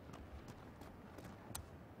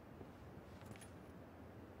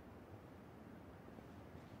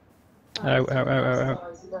 Ow, ow, ow, ow,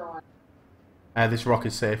 ow. This rock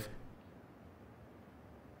is safe.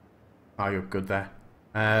 Oh, you're good there.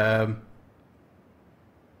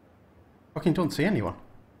 Fucking don't see anyone.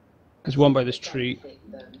 There's one by this tree.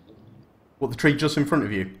 What, the tree just in front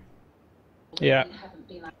of you? Yeah.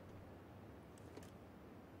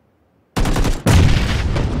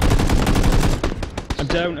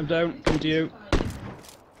 I'm down, come to you.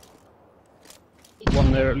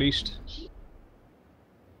 One there at least.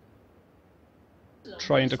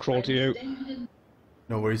 Trying to crawl to you.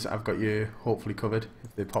 No worries, I've got you hopefully covered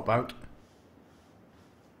if they pop out.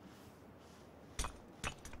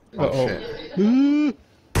 Oh shit.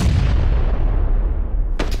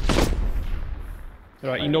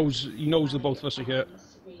 Right, he knows that both of us are here.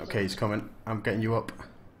 Okay, he's coming. I'm getting you up.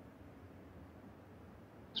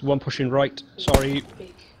 There's one pushing right. Sorry.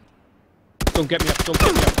 Don't get me up, don't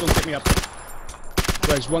get me up, don't get me up.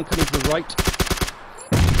 There's one coming to the right.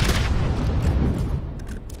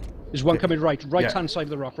 There's one coming right hand side of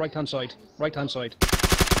the rock, right hand side.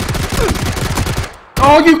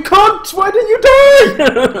 Oh, you cunt! Why didn't you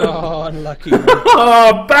die? Oh, unlucky.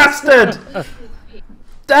 Oh, bastard!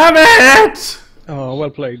 Damn it! Oh, well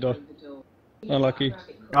played, though. Unlucky.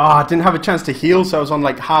 Oh, I didn't have a chance to heal, so I was on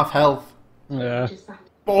like half health. Yeah.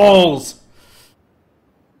 Balls!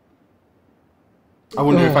 I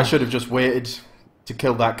wonder if I should have just waited to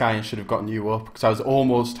kill that guy and should have gotten you up, because I was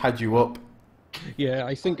almost had you up. Yeah,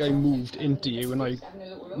 I think I moved into you and I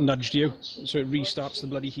nudged you, so it restarts the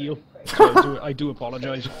bloody heal. So I do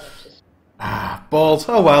apologise. Ah, balls.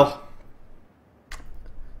 Oh well.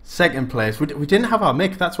 Second place. We didn't have our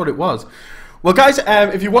mic, that's what it was. Well, guys,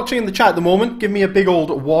 if you're watching in the chat at the moment, give me a big old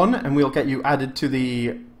 1 and we'll get you added to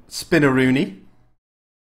the Spinneroony.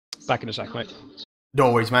 Back in a sec, mate.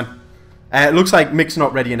 No worries, man. It looks like Mick's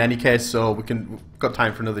not ready in any case, so we've got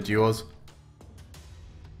time for another duos.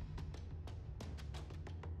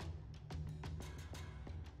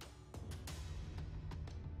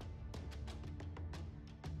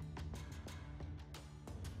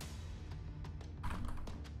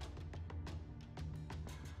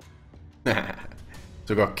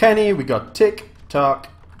 So we got Kenny, we got Tick, Talk,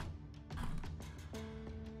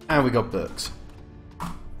 and we got Burks.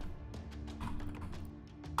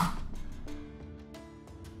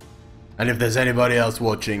 And if there's anybody else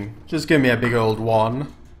watching, just give me a big old 1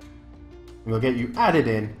 and we'll get you added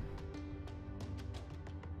in.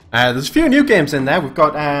 There's a few new games in there. We've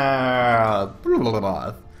got I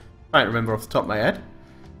can't remember off the top of my head.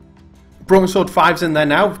 Broken Sword 5's in there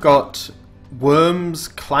now. We've got Worms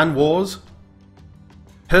Clan Wars,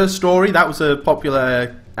 Her Story, that was a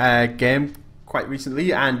popular game quite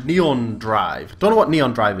recently, and Neon Drive. Don't know what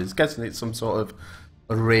Neon Drive is, guessing it's some sort of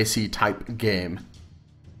a racy type game.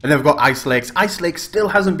 And then we've got Ice Lakes. Ice Lakes still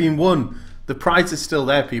hasn't been won. The prize is still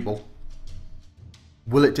there, people.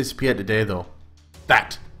 Will it disappear today, though?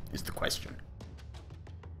 That is the question.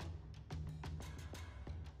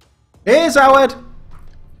 Hey, Zawad!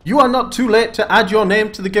 You are not too late to add your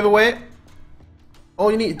name to the giveaway. All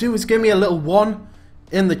you need to do is give me a little 1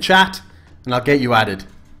 in the chat, and I'll get you added.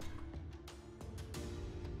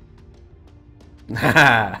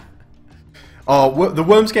 Oh, the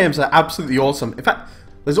Worms games are absolutely awesome. In fact,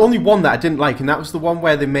 there's only one that I didn't like, and that was the one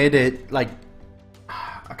where they made it, like,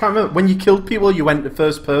 I can't remember, when you killed people you went to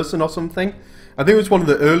first person or something. I think it was one of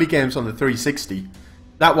the early games on the 360.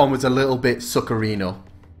 That one was a little bit suckerino.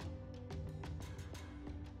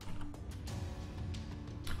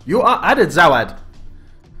 You are added, Zawad.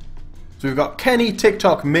 So we've got Kenny,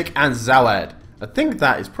 TikTok, Mick, and Zawad. I think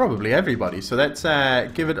that is probably everybody. So let's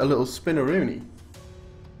give it a little spinneroony.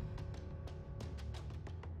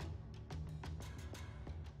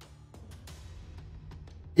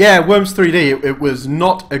 Yeah, Worms 3D. It was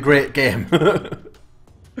not a great game.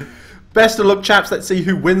 Best of luck, chaps. Let's see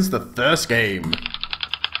who wins the first game.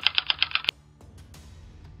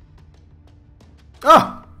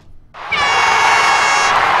 Oh!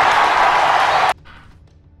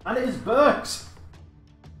 And it is Burks.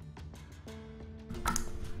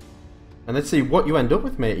 And let's see what you end up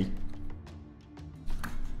with, matey.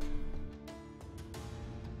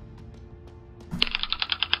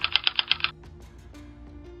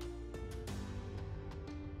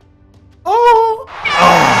 Oh!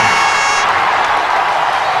 Oh!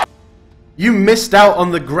 You missed out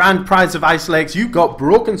on the grand prize of Ice Lakes. You got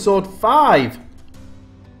Broken Sword 5.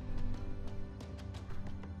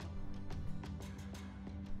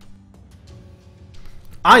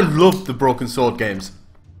 I love the Broken Sword games.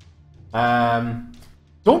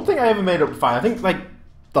 Don't think I ever made up to 5. I think like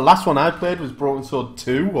the last one I played was Broken Sword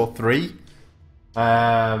 2 or 3.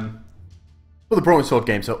 But the Broken Sword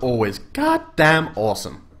games are always goddamn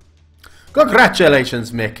awesome.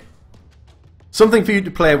 Congratulations, Mick. Something for you to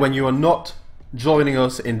play when you are not joining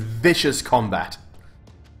us in vicious combat.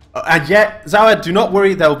 And yet, Zawad, do not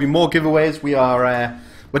worry, there will be more giveaways.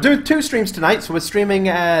 We're doing 2 streams tonight, so we're streaming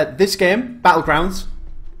this game, Battlegrounds.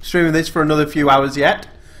 Streaming this for another few hours yet,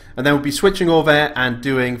 and then we'll be switching over and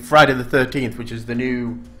doing Friday the 13th, which is the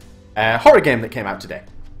new horror game that came out today.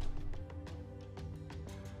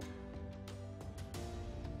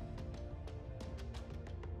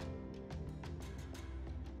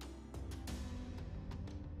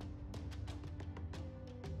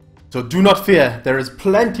 So do not fear, there is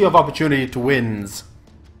plenty of opportunity to wins.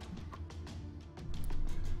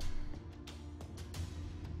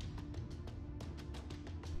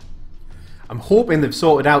 I'm hoping they've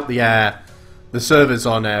sorted out the servers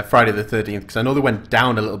on Friday the 13th, because I know they went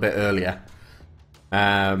down a little bit earlier.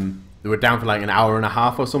 They were down for like an hour and a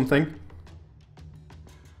half or something.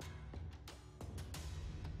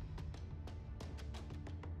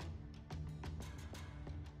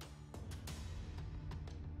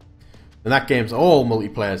 And that game's all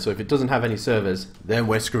multiplayer, so if it doesn't have any servers, then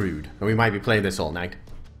we're screwed. And we might be playing this all night.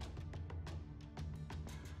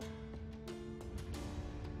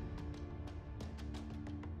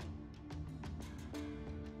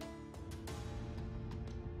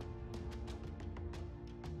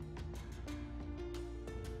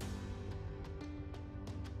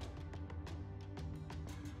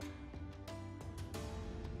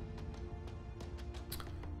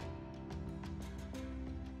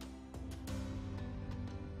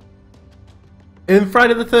 In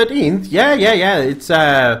Friday the 13th, yeah. It's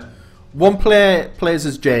one player plays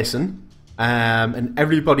as Jason, and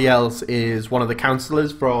everybody else is one of the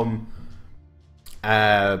counselors from.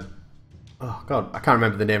 Oh God, I can't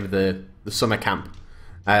remember the name of the summer camp.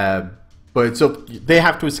 But it's up. They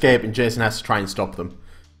have to escape, and Jason has to try and stop them.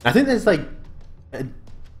 I think there's like a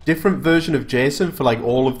different version of Jason for like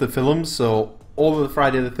all of the films. So all of the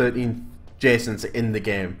Friday the 13th Jasons are in the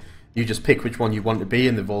game. You just pick which one you want to be,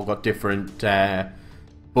 and they've all got different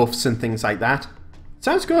buffs and things like that.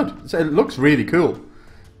 Sounds good. So it looks really cool.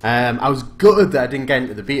 I was gutted that I didn't get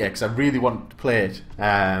into the beta because I really wanted to play it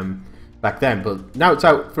back then. But now it's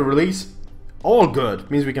out for release. All good.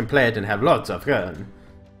 Means we can play it and have lots of fun.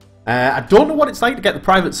 I don't know what it's like to get the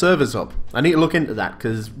private servers up. I need to look into that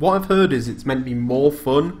because what I've heard is it's meant to be more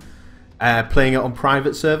fun playing it on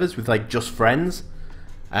private servers with like just friends.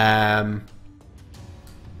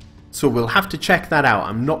 So we'll have to check that out.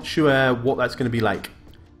 I'm not sure what that's going to be like.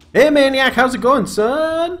 Hey Maniac, how's it going,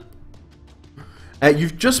 son?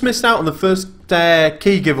 You've just missed out on the first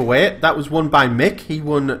key giveaway. That was won by Mick. He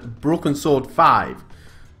won Broken Sword 5.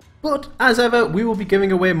 But as ever, we will be giving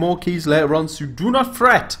away more keys later on, so do not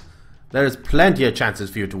fret. There is plenty of chances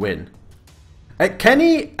for you to win.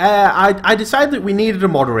 Kenny, I decided that we needed a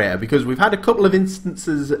moderator because we've had a couple of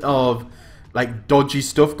instances of like dodgy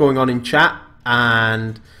stuff going on in chat,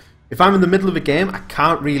 and if I'm in the middle of a game, I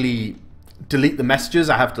can't really delete the messages.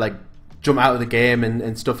 I have to like jump out of the game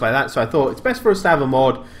and stuff like that. So I thought it's best for us to have a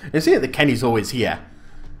mod. And seeing that Kenny's always here,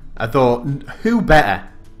 I thought, who better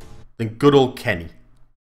than good old Kenny?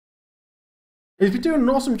 He's been doing an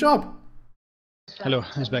awesome job. Hello,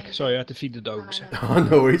 it's Beck. Sorry, I had to feed the dogs. Oh,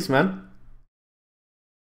 no worries, man.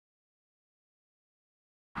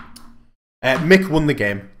 Mick won the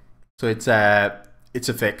game. So it's a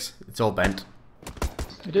fix. It's all bent.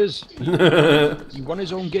 It is. He won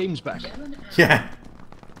his own games back. Yeah.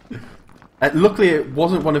 Luckily, it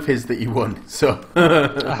wasn't one of his that he won. So.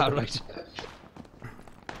 Ah, right.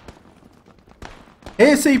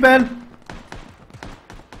 Hey, C-Ben.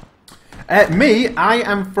 Me, I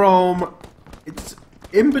am from. It's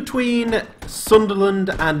in between Sunderland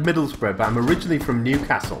and Middlesbrough, but I'm originally from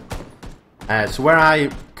Newcastle. So where I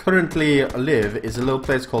currently live is a little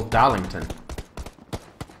place called Darlington.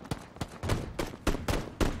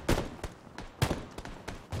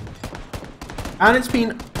 And it's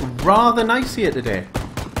been rather nice here today.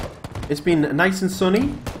 It's been nice and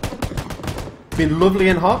sunny. It's been lovely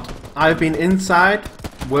and hot. I've been inside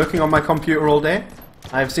working on my computer all day.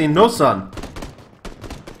 I've seen no sun.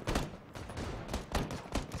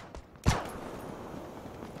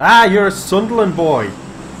 Ah, you're a Sunderland boy.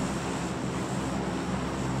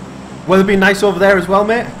 Will it be nice over there as well,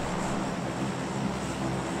 mate?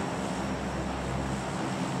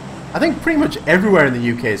 I think pretty much everywhere in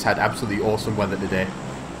the UK has had absolutely awesome weather today.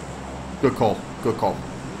 Good call. Good call.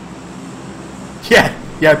 Yeah,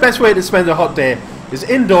 best way to spend a hot day is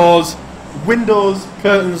indoors, windows,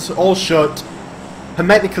 curtains all shut,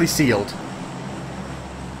 hermetically sealed.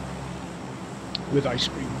 With ice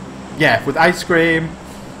cream. Yeah, with ice cream.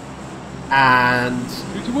 And...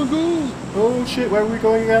 51 goals! Oh shit, where are we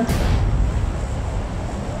going again?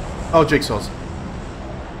 Oh, jigsaws.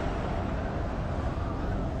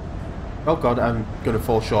 Oh god, I'm gonna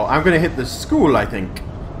fall short. I'm gonna hit the school, I think.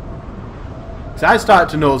 So I started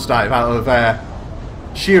to nosedive out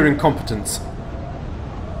of sheer incompetence.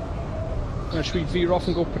 Should we veer off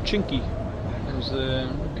and go Pachinki? Because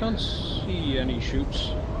I can't see any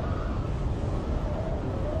shoots.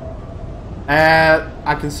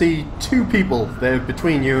 I can see two people. They're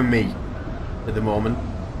between you and me at the moment.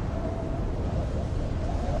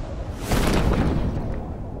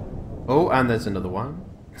 Oh, and there's another one.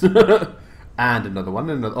 And another one.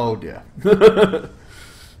 Another. Oh dear.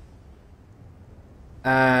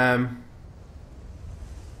 I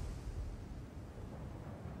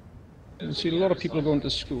see a lot of people going to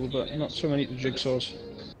school, but not so many to jigsaws.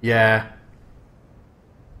 Yeah.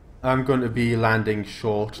 I'm going to be landing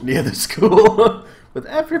short near the school with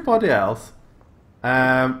everybody else.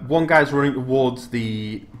 One guy's running towards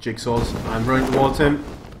the jigsaws. I'm running towards him.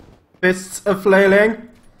 Fists are flailing.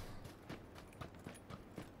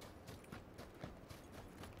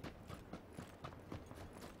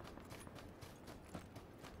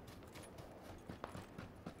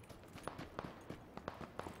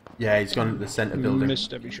 Yeah, he's gone to the centre building.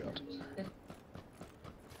 Missed every shot.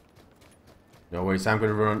 No worries, I'm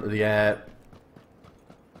going to run to the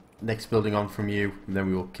next building on from you, and then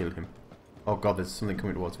we will kill him. Oh god, there's something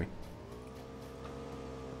coming towards me.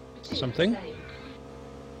 Something?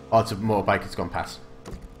 Oh, it's a motorbike, it's gone past.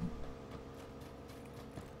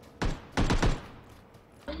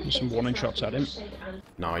 Some warning shots at him.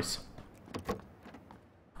 Nice.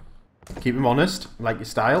 Keep him honest, like your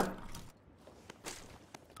style.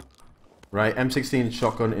 Right, M16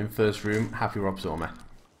 shotgun in first room, Happy Rob Zoma.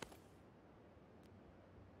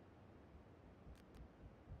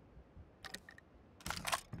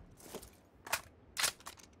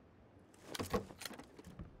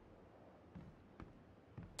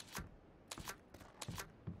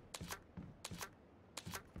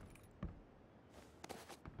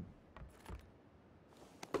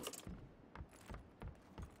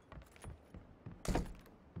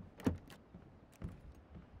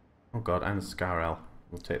 Oh god, and a Scar-L.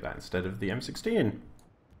 We'll take that instead of the M16.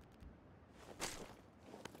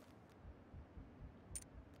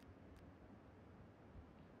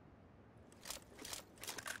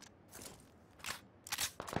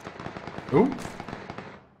 Ooh.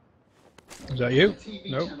 Is that you?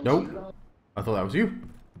 No. Nope. I thought that was you.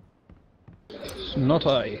 Not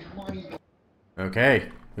I. Okay,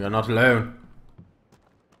 we are not alone.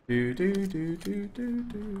 Do do do do do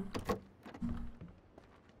do.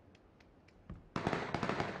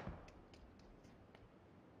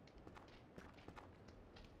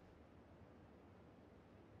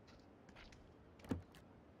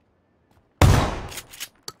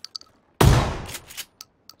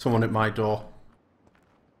 Someone at my door.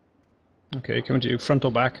 Okay, coming to you. Front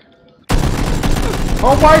or back?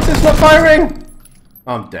 Oh, why is this not firing?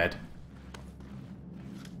 I'm dead.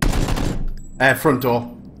 Front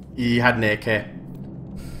door. He had an AK.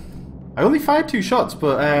 I only fired 2 shots,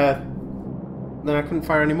 but then I couldn't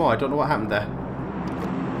fire anymore. I don't know what happened there.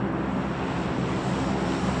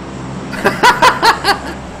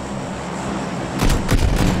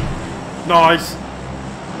 Nice.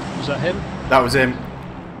 Was that him? That was him.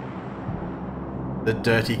 The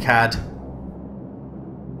dirty cad.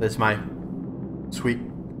 There's my sweet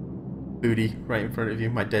booty right in front of you,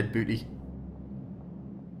 my dead booty.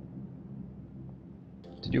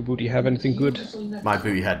 Did your booty have anything good? My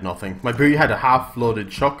booty had nothing. My booty had a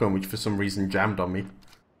half-loaded shotgun, which for some reason jammed on me.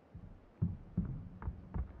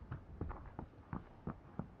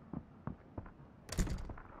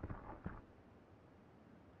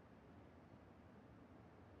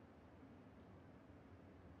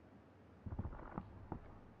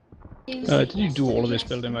 Did you do all of this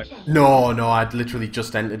building, mate? No, I'd literally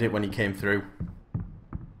just entered it when he came through.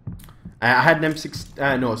 I had an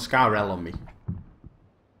M6, no, a Scar-L on me.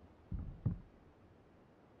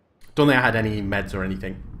 Don't think I had any meds or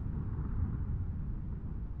anything.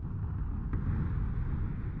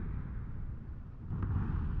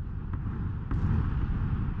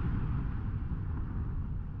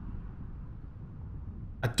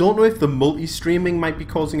 I don't know if the multi-streaming might be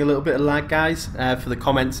causing a little bit of lag, guys, for the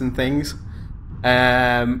comments and things.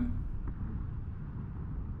 I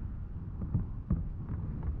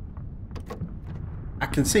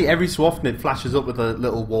can see every so often it flashes up with a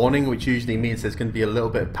little warning, which usually means there's going to be a little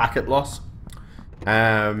bit of packet loss.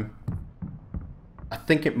 I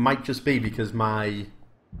think it might just be because my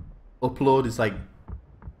upload is like,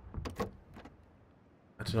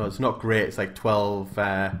 I don't know, it's not great. It's like 12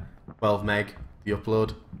 meg, the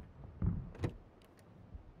upload.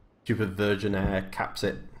 Stupid Virgin caps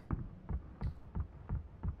it.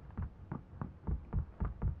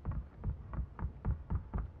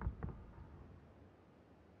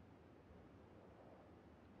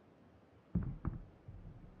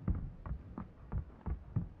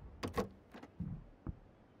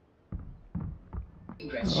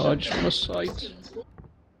 Oh, just on a site.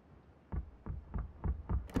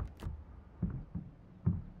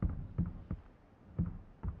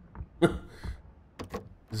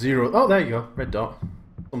 Zero. Oh, there you go. Red dot.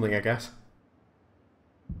 Something, I guess.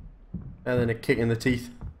 And then a kick in the teeth.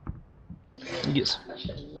 Yes.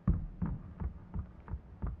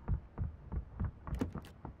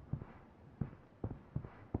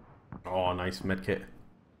 Oh, nice medkit.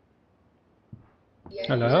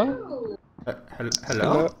 Hello?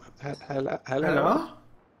 Hello? Hello?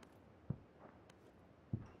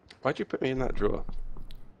 Why'd you put me in that drawer?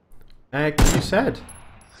 'Cause you said.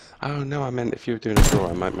 Oh no, I meant if you were doing a drawer,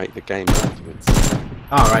 I might make the game afterwards.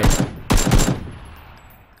 Alright.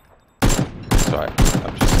 Sorry,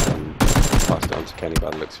 I've just passed it on to Kenny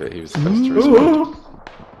by the looks of it. He was the first to respond.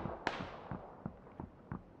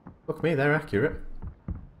 Fuck me, they're accurate.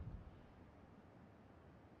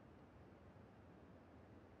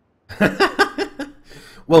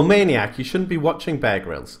 Well, Maniac, you shouldn't be watching Bear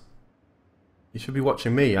Grylls. You should be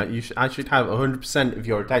watching me. I should have 100% of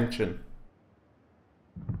your attention.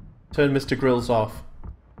 Turn Mr. Grills off.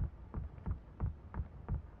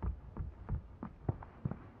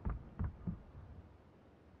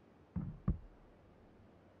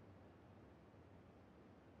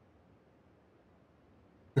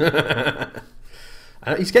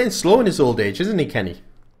 He's getting slow in his old age, isn't he, Kenny?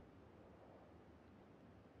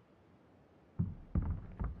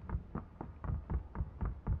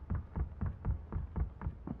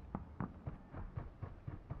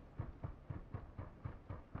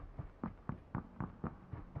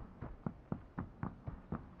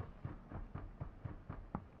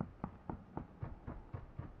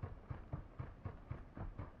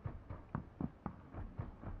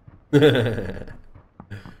 I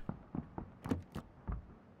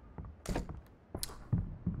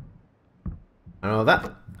know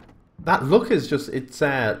that look is just, it's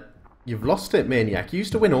you've lost it, Maniac. You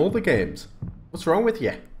used to win all the games. What's wrong with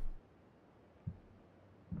you? You're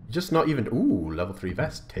just not even, ooh, level 3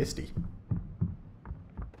 vest, tasty.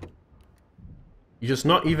 You're just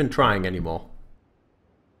not even trying anymore.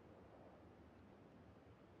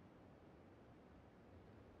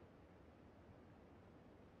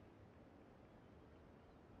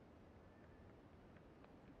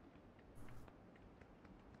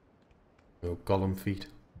 Oh, Gollum feet.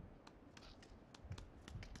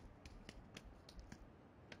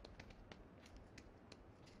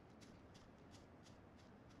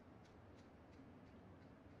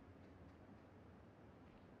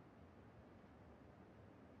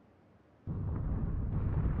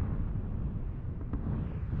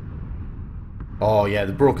 Oh yeah,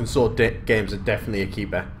 the Broken Sword games are definitely a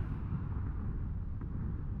keeper.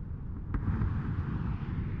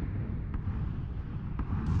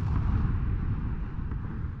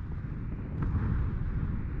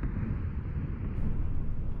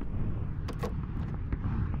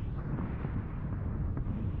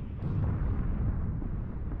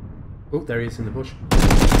 Oh, there he is in the bush.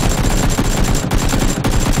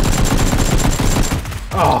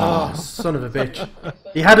 Oh, son of a bitch.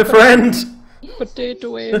 He had a friend!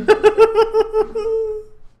 Potato aim.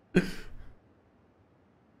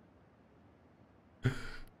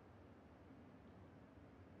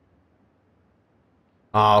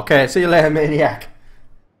 Oh, okay, see you later, maniac.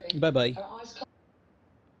 Bye bye.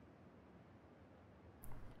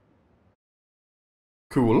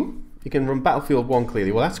 Cool. You can run Battlefield 1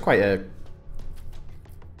 clearly. Well, that's quite a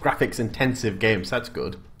graphics intensive game, so that's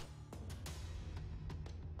good.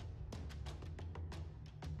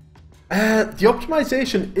 The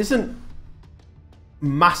optimization isn't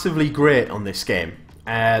massively great on this game.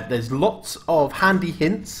 There's lots of handy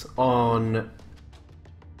hints on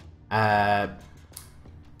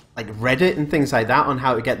like Reddit and things like that on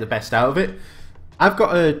how to get the best out of it. I've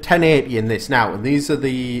got a 1080 in this now, and these are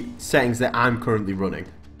the settings that I'm currently running.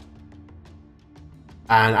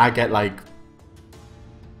 And I get like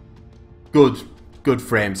good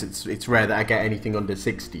frames. It's rare that I get anything under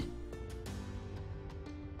 60.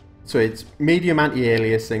 So it's medium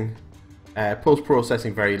anti-aliasing,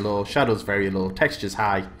 post-processing very low, shadows very low, textures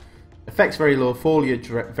high, effects very low, foliage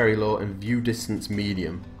very low, and view distance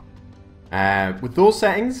medium. With those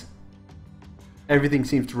settings, everything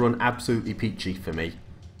seems to run absolutely peachy for me.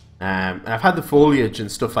 And I've had the foliage and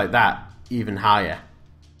stuff like that even higher.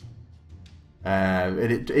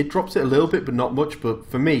 It drops it a little bit, but not much. But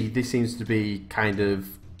for me, this seems to be kind of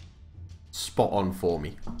spot on for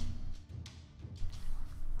me.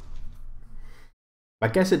 I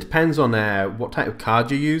guess it depends on what type of card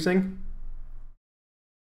you're using.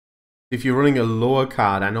 If you're running a lower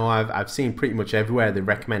card, I know I've seen pretty much everywhere they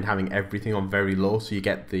recommend having everything on very low so you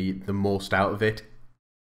get the most out of it.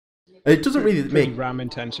 It doesn't really Pretty RAM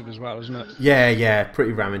intensive as well, isn't it? Yeah,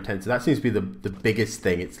 pretty RAM intensive. That seems to be the biggest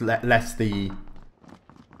thing. It's less the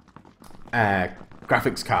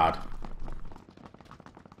graphics card.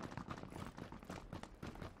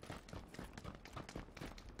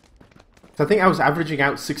 So I think I was averaging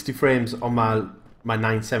out 60 frames on my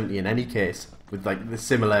 970 in any case, with like the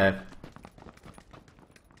similar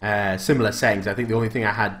settings. I think the only thing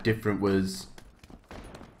I had different was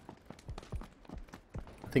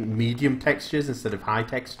I think medium textures instead of high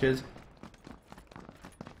textures.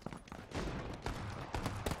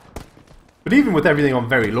 But even with everything on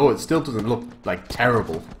very low, it still doesn't look like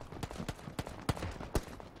terrible.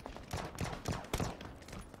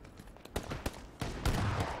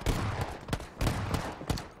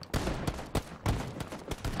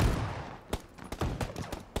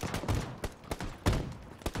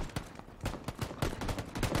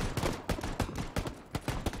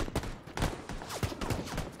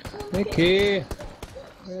 Mickey,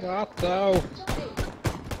 where art thou?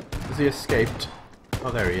 Has he escaped? Oh,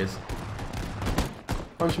 there he is.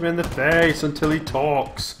 Punch him in the face until he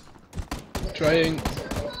talks. Trying.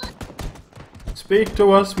 Speak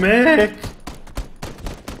to us, Mick!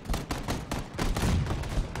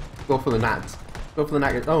 Go for the gnats. Go for the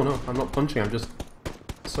gnat. Oh no, I'm not punching, I'm just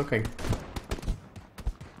sucking.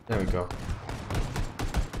 There we go.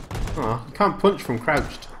 Oh, you can't punch from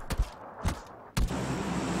crouched.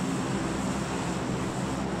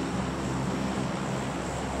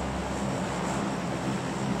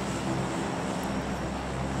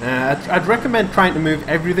 I'd recommend trying to move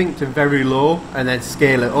everything to very low and then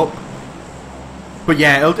scale it up. But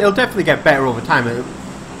yeah, it'll definitely get better over time.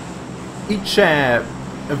 Each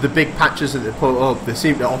of the big patches that they put up, they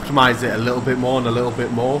seem to optimize it a little bit more and a little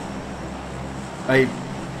bit more. They're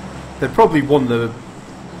probably one of the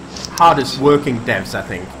hardest working devs, I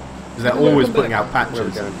think, because they're always putting out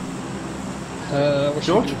patches.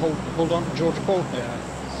 George? Hold on, George Paul. Yeah.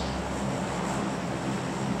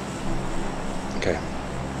 Okay.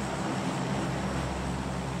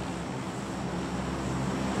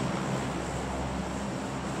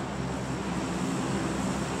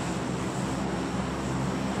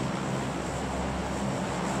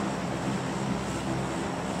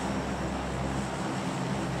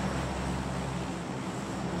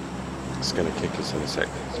 It's going to kick us in a sec.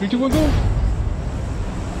 3, 2, 1, go!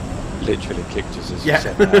 Literally kicked us as Yeah. you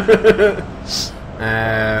said that.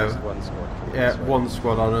 There's one squad. Yeah, one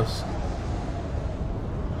squad on us.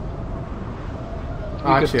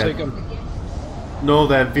 We could take them. No,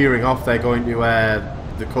 they're veering off. They're going to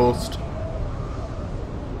the coast.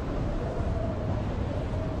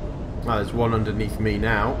 Oh, there's one underneath me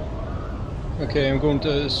now. Okay, I'm going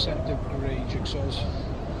to center array jigsaws.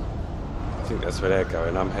 I think that's where they're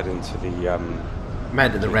going. I'm heading to the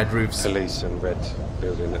Med at the red roofs. police and red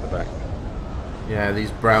building at the back. Yeah,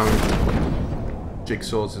 these brown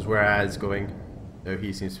jigsaws is where Ad's going. Oh,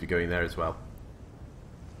 he seems to be going there as well.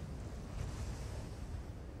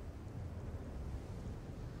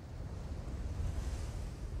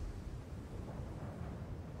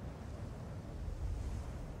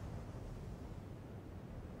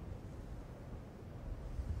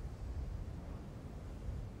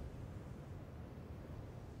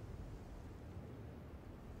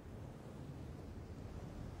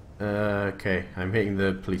 Okay, I'm hitting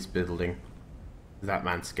the police building. That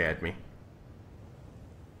man scared me.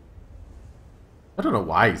 I don't know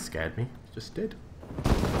why he scared me. He just did.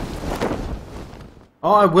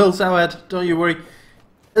 Oh, I will, Zawad. Don't you worry.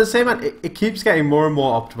 The same man, it keeps getting more and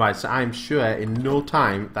more optimized, so I'm sure in no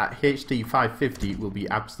time that HD 550 will be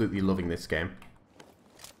absolutely loving this game.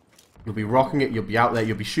 You'll be rocking it, you'll be out there,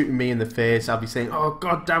 you'll be shooting me in the face, I'll be saying, oh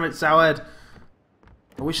god damn it, Zawad.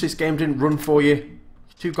 I wish this game didn't run for you.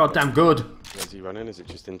 It's too goddamn good. Is he running? Is it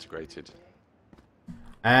just integrated?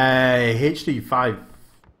 HD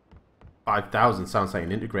 5000 sounds like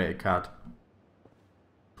an integrated card.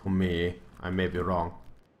 For me, I may be wrong.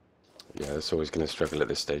 Yeah, it's always going to struggle at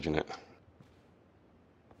this stage, isn't it?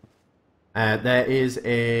 There is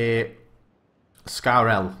a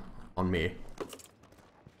Scarel on me.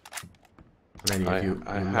 And any of you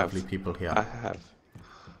lovely people here. I have.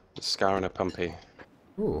 A Scar and a Pumpy.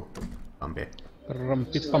 Ooh, Pumpy.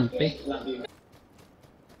 Rumpy Pumpy.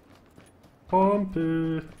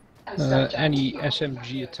 Pumpy. Any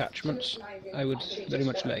SMG attachments, I would very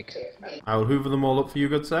much like. I will hoover them all up for you,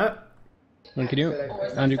 good sir. Thank you.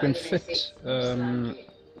 And you can fit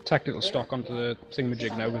tactical stock onto the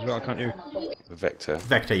thingamajig now as well, can't you? The Vector.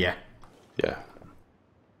 Vector, yeah. Yeah.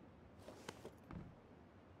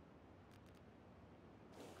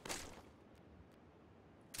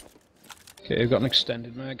 Okay, I've got an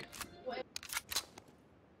extended mag.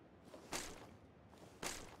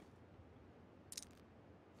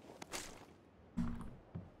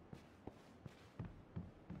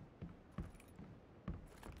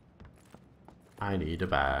 I need a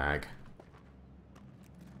bag.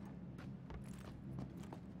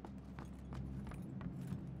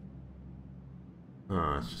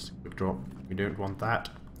 Oh, it's just a quick drop. We don't want that.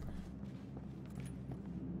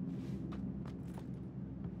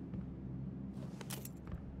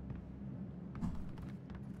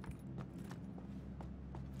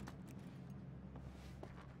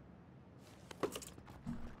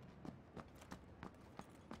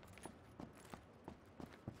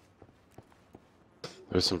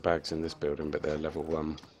 There's some bags in this building, but they're level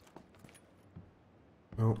 1.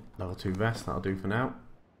 Oh, level 2 vest, that'll do for now.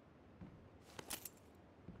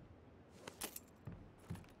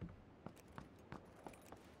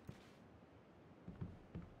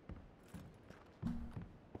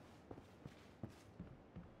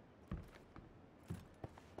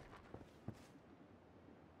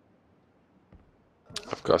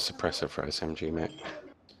 I've got a suppressor for SMG, mate.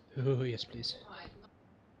 Oh, yes, please.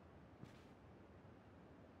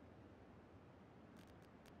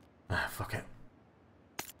 Ah, fuck it.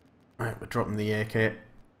 Right, we're dropping the AK. A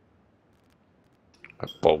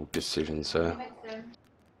bold decision, sir.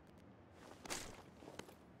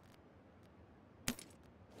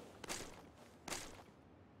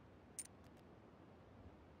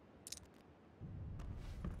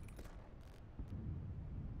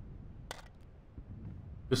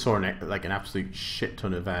 Just saw like an absolute shit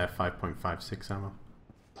ton of 5.56 ammo.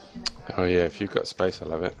 Oh yeah, if you've got space,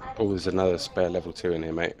 I'll have it. Oh, there's another spare level 2 in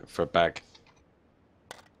here, mate, for a bag.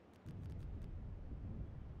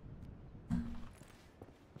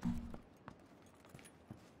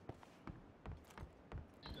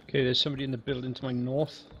 Okay, there's somebody in the building to my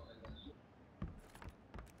north.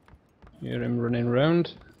 Hear him running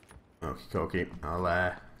around. Okay.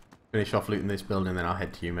 I'll finish off looting this building, then I'll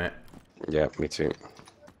head to you, mate. Yeah, me too.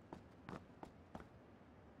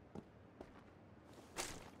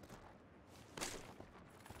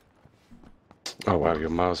 Oh wow, you're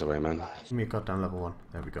miles away, man. Give me a goddamn level 1.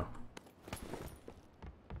 There we go.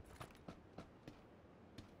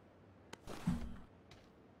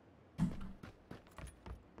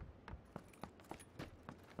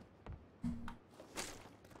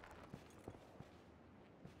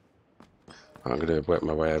 I'm gonna work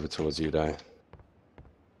my way over towards you, though.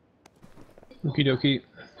 Okie dokie.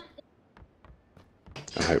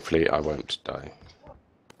 And hopefully I won't die.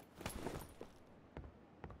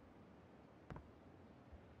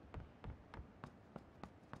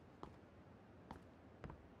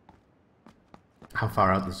 How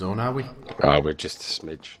far out the zone are we? Oh, we're just a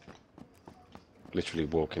smidge. Literally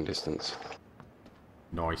walking distance.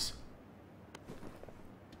 Nice.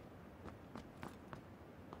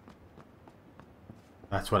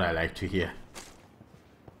 That's what I like to hear.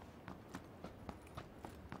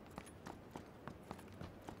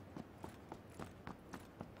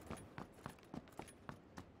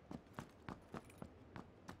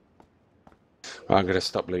 I'm going to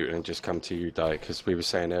stop looting and just come to you, die, because we were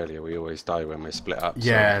saying earlier we always die when we're split up.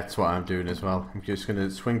 Yeah, so. that's what I'm doing as well. I'm just going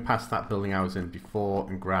to swing past that building I was in before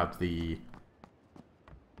and grab the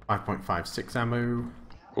 5.56 ammo.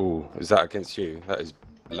 Ooh, is that against you? That is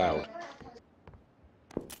loud.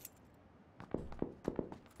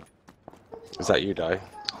 Is that you, Di?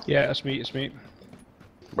 Yeah, it's me, it's me.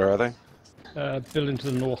 Where are they? Building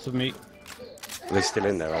to the north of me. Are they still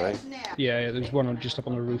in there, are they? Yeah, there's one just up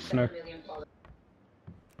on the roof now.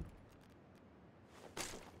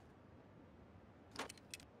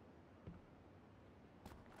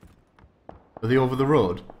 Are they over the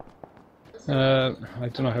road? I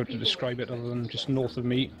don't know how to describe it other than just north of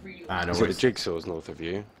me. I know. Is it the Jigsaw's north of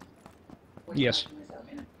you? Yes.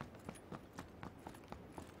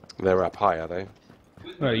 They're up high, are they?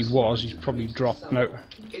 Well, he was. He's probably dropped now.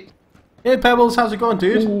 Hey Pebbles, how's it going,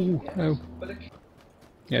 dude? Ooh, no.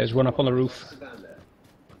 Yeah, there's one up on the roof.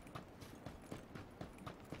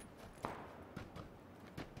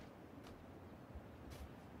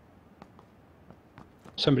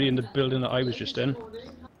 Somebody in the building that I was just in.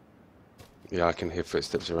 Yeah, I can hear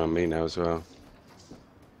footsteps around me now as well.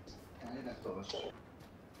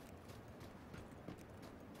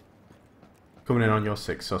 Coming in on your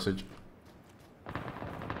 6, sausage.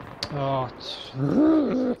 Oh,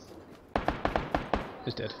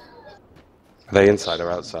 he's dead. Are they inside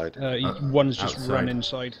or outside? One's just outside. run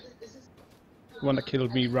inside. The one that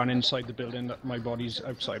killed me ran inside the building that my body's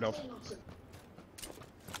outside of.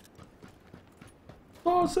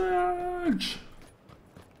 Sausage!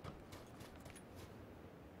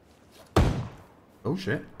 Oh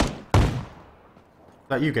shit. Is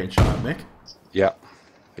that you getting shot at, Mick? Yeah,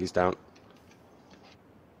 he's down.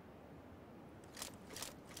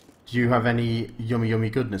 Do you have any yummy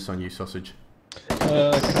goodness on you, sausage? A couple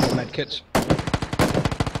of medkits.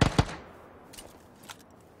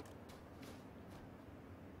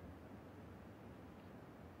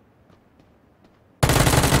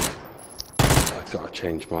 I've got to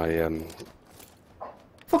change my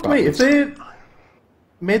Fuck me, if buttons. they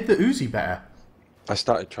made the Uzi better. I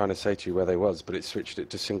started trying to say to you where they was, but it switched it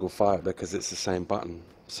to single fire because it's the same button.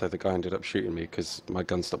 So the guy ended up shooting me because my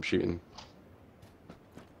gun stopped shooting.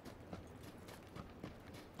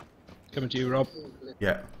 Coming to you, Rob.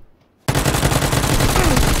 Yeah.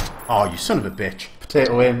 Oh, you son of a bitch.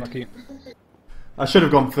 Potato aim. Lucky. I should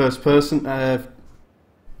have gone first person,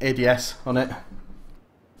 ADS on it.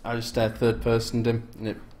 I just third personed him, and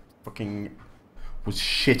it fucking was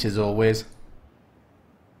shit as always.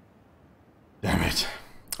 Damn it.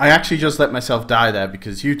 I actually just let myself die there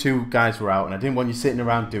because you two guys were out and I didn't want you sitting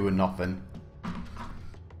around doing nothing.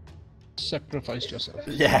 Sacrificed yourself.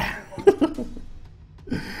 Yeah.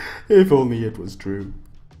 If only it was true.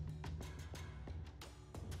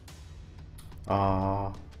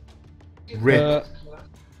 Rip.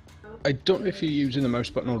 I don't know if you're using the mouse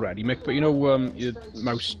button already, Mick, but you know your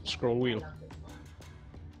mouse scroll wheel?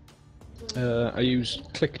 I use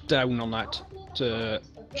click down on that to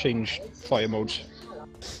change fire modes. Oh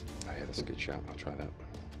yeah, that's a good shout. I'll try that.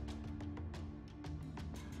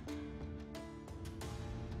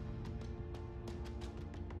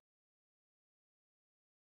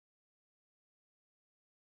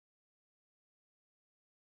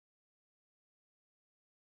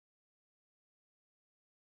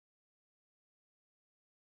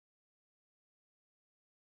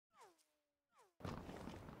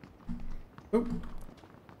 Oh.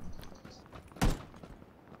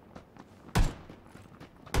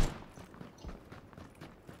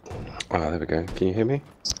 Ah, there we go. Can you hear me?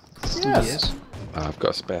 Yes. I've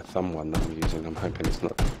got a spare thumb one that I'm using. I'm hoping it's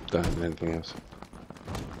not done with anything else.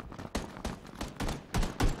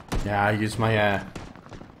 Yeah, I use my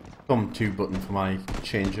thumb 2 button for my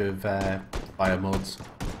change of fire modes.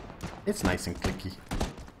 It's nice and clicky.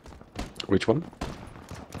 Which one?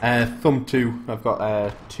 Thumb 2. I've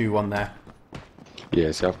got 2 on there.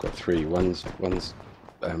 Yeah, see, I've got 3. One's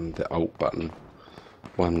the Alt button.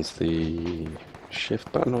 One's the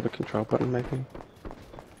Shift button or the Control button, maybe.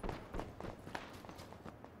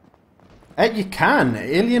 You can.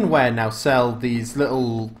 Alienware now sell these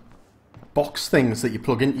little box things that you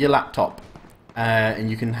plug into your laptop, and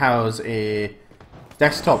you can house a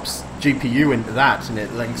desktop's GPU into that, and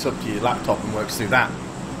it links up to your laptop and works through that.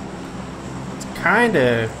 It's kind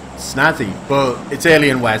of snazzy, but it's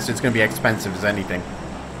Alienware, so it's going to be expensive as anything.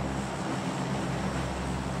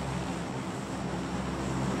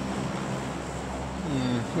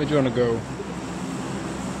 Where do you want to go?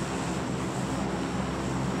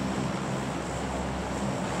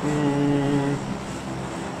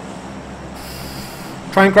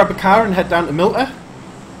 Try and grab a car and head down to Milton.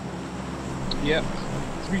 Yep.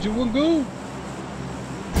 3, 2, 1, go!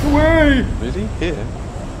 Away! Really? Here?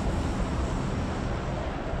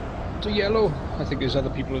 To yellow. I think there's other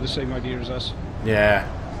people with the same idea as us. Yeah.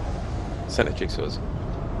 Centre Jigsaws.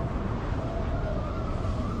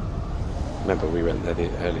 Remember, we went there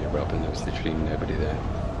earlier, Rob, and there was literally nobody there.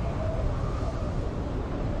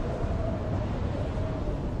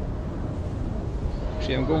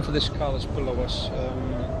 Actually, I'm going for this car that's below us,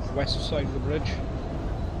 west side of the bridge.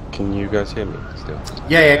 Can you guys hear me still?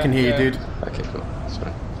 Yeah, I can hear you, dude. Okay, cool. That's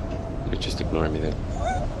fine. You're just ignoring me then.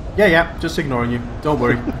 Yeah, just ignoring you. Don't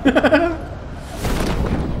worry.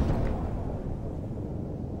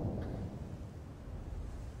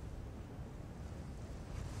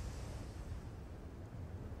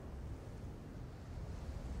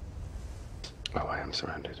 Oh, I am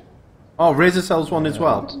surrounded. Oh, Razor sells one as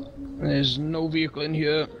well. There's no vehicle in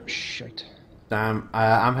here. Shite. Damn,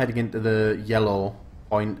 I'm heading into the yellow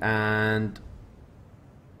point, and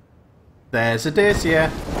there's a Dacia.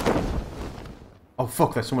 Oh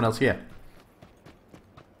fuck, there's someone else here.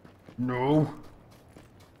 No.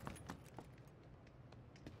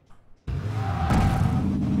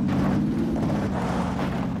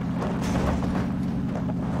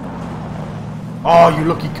 Oh, you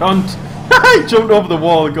lucky cunt! He jumped over the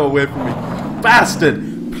wall and got away from me. Bastard!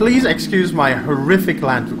 Please excuse my horrific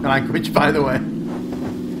language, by the way.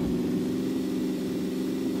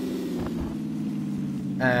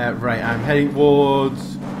 Right, I'm heading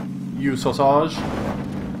towards you, Sausage.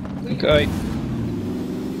 Okay.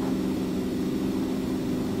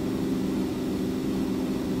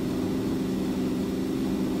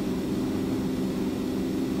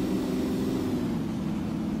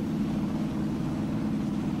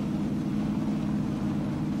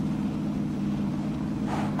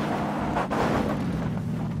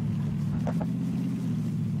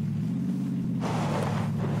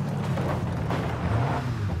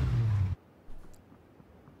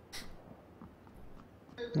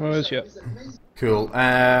 Where is you? Cool.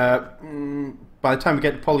 By the time we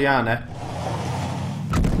get to Pollyanna,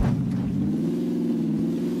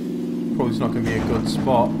 probably not going to be a good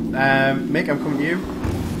spot. Mick, I'm coming to you.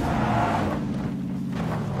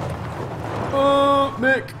 Oh,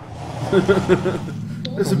 Mick!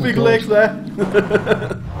 There's a big lake there.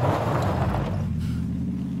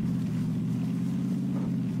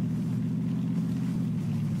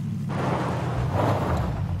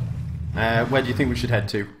 Where do you think we should head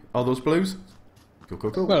to? All those blues?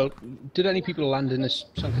 Cool. Well, did any people land in this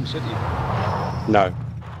sunken city? No.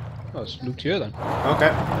 Oh, let's loot here then. Okay.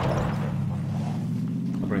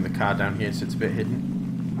 I'll bring the car down here so it's a bit hidden.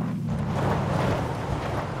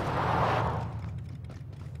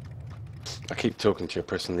 I keep talking to you,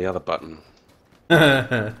 pressing the other button.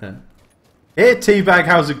 Hey, Teabag,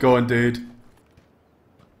 how's it going, dude?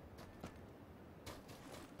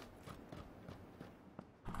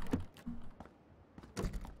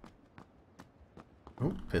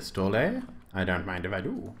 Oh, pistole. I don't mind if I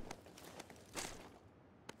do.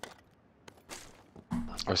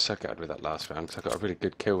 I was so gutted with that last round because I got a really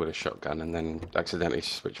good kill with a shotgun and then accidentally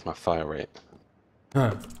switched my fire rate.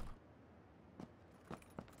 Huh.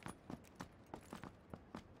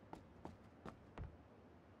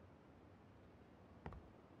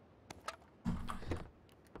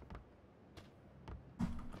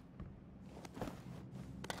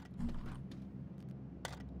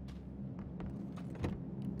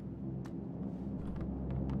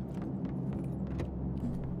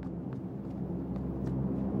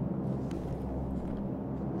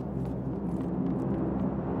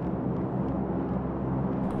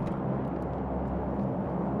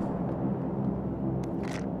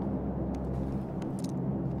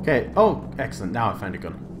 Okay, oh, excellent, now I found a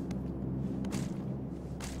gun.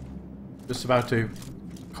 Just about to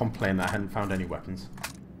complain that I hadn't found any weapons.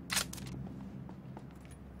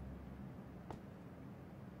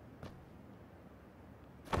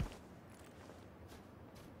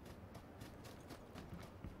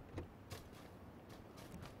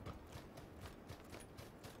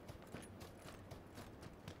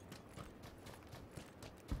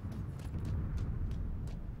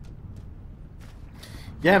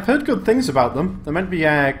 Yeah, I've heard good things about them. They're meant to be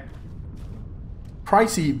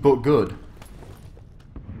pricey but good.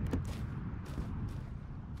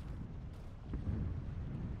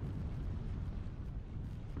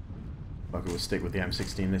 Fuck it, we'll stick with the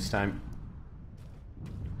M16 this time.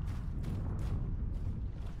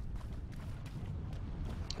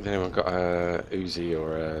 Has anyone got a Uzi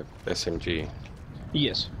or a SMG?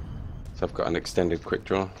 Yes. So I've got an extended quick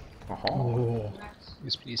draw. Oh.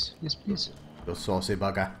 Yes, please. Yes, please. You saucy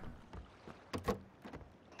bugger.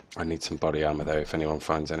 I need some body armor though if anyone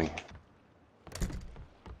finds any.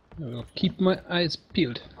 I will keep my eyes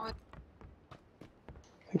peeled.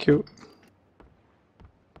 Thank you.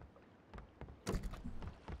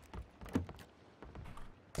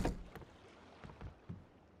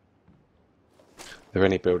 There there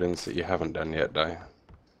any buildings that you haven't done yet, though?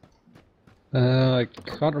 I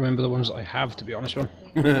can't remember the ones that I have, to be honest with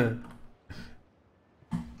you.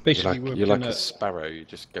 Basically, You're like a sparrow. You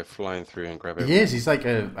just go flying through and grab everything. He is. He's like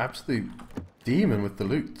an absolute demon with the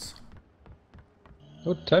loots.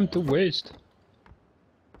 No time to waste.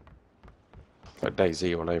 Like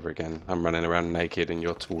DayZ all over again. I'm running around naked and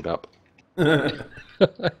you're tooled up. Like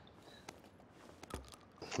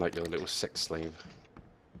you're a little sex slave.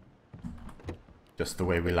 Just the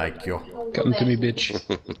way we like you. Come to me, bitch.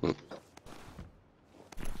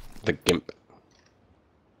 The gimp.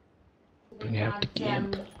 Bring out the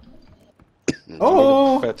gimp.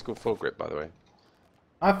 Oh! Vertical foregrip, by the way.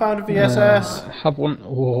 I found a VSS. Have one.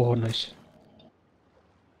 Oh, nice.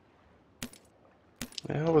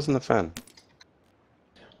 Yeah, I wasn't a fan.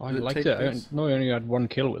 I Did it liked take it. place? I know I only had one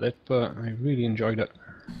kill with it, but I really enjoyed it.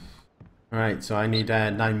 Right, so I need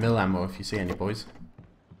 9mm ammo if you see any, boys.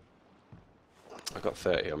 I got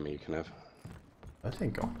 30 on me, you can have. I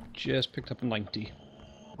think. Just picked up a 90.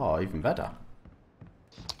 Oh, even better.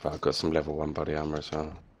 But I've got some level 1 body armor as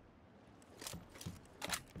well.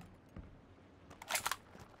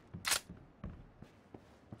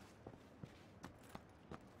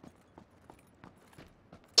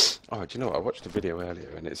 Oh, do you know what? I watched a video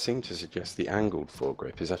earlier and it seemed to suggest the angled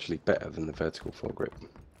foregrip is actually better than the vertical foregrip.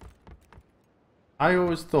 I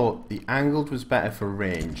always thought the angled was better for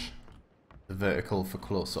range, the vertical for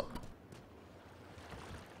close-up.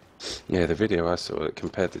 Yeah, the video I saw, it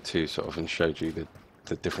compared the two sort of and showed you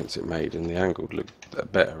the difference it made, and the angled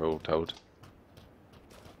looked better all told.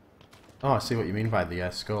 Oh, I see what you mean by the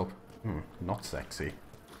scope. Not sexy.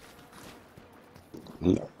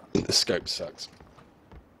 No, the scope sucks.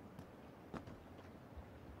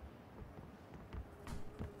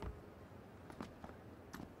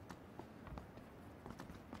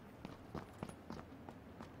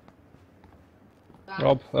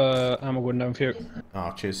 Rob, ammo going down for you.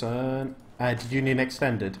 Oh, cheers. Did you need an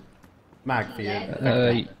extended mag for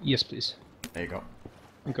your... Yes, please. There you go.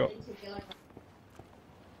 Okay.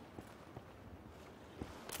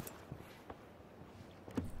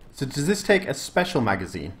 So does this take a special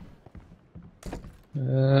magazine?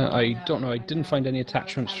 I don't know. I didn't find any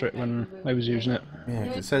attachments for it when I was using it. Yeah,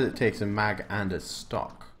 'cause it says it takes a mag and a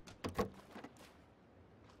stock.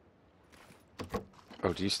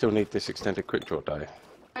 Oh, do you still need this extended quick draw die?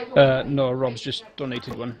 No, Rob's just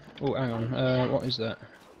donated one. Oh, hang on. What is that?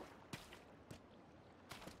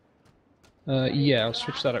 Yeah, I'll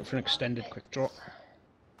switch that out for an extended quick draw.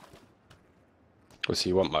 Oh, so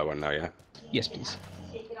you want my one now, yeah? Yes, please.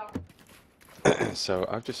 So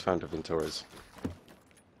I've just found a Ventura's.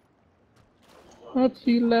 What's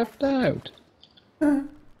he left out?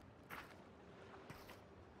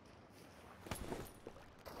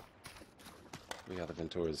 We are the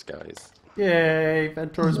Ventura's guys. Yay,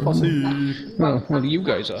 Ventura's posse! Well, you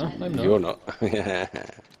guys are. I'm not. You're not.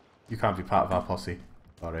 You can't be part of our posse.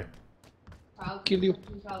 Sorry. Kill you.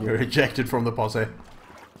 You're ejected from the posse.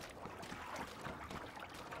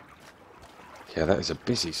 Yeah, that is a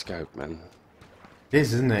busy scope, man. It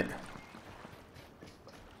is, isn't it?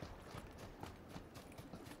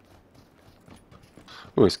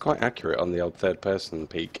 Oh, it's quite accurate on the old third-person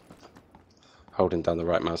peek. Holding down the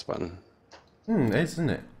right mouse button. It is, isn't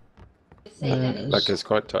it? Like it's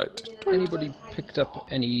quite tight. Anybody picked up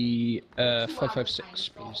any 5.56,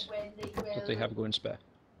 please? That they have going spare.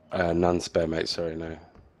 None spare, mate. Sorry, no.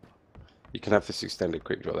 You can have this extended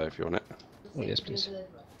quick draw there if you want it. Oh, yes, please.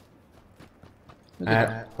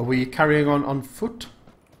 Are we carrying on foot?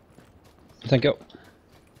 Thank you.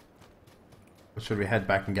 Or should we head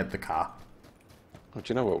back and get the car? Well,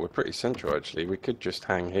 do you know what? We're pretty central, actually. We could just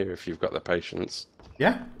hang here if you've got the patience.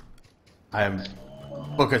 Yeah? I am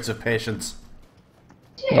buckets of patience.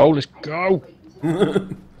 Oh, let's go!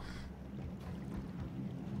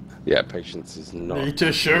 Yeah, patience is not Need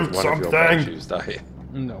to shoot one of your something! virtues, die.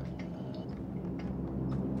 No.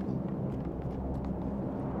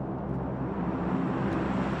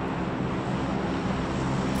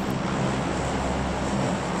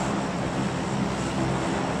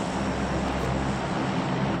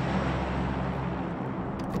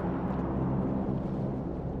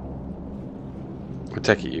 I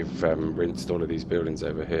take it you've rinsed all of these buildings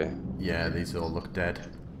over here. Yeah, these all look dead.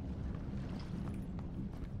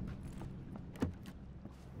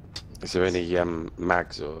 Is there any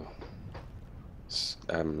mags or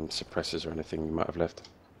suppressors or anything you might have left?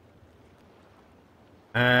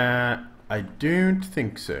 I don't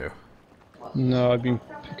think so. No, I've been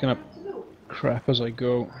picking up crap as I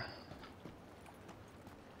go.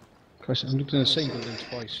 Christ, I'm looking at the same building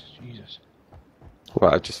twice. Jesus.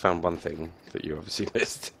 Well, I just found one thing that you obviously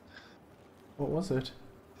missed. What was it?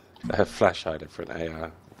 A flash hider for an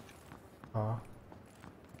AR. Oh.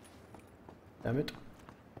 Damn it.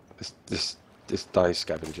 This die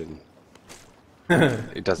scavenging.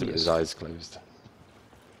 He does it with his eyes closed.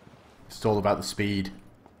 It's all about the speed.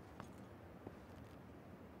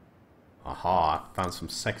 Aha, I found some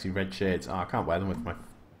sexy red shades. Oh, I can't wear them with my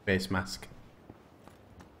face mask.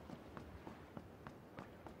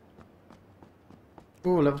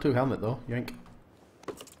 Ooh, level 2 helmet though, yank.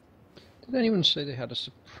 Did anyone say they had a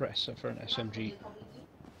suppressor for an SMG?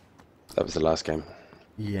 That was the last game.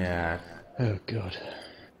 Yeah. Oh god.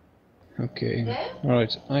 Okay.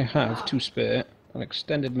 Alright, I have 2 spare, an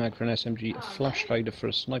extended mag for an SMG, a flash hider for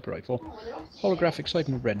a sniper rifle, holographic sight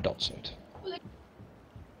and a red dot sight.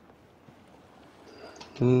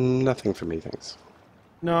 Nothing for me, thanks.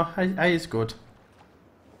 No, I is good.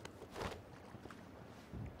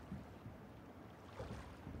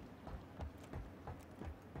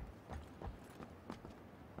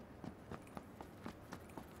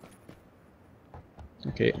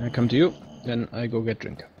 Okay, I come to you, then I go get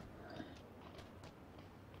drink.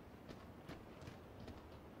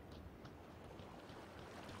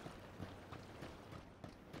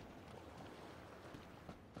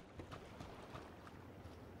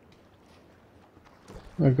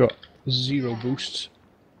 I've got 0 boosts,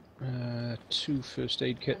 2 first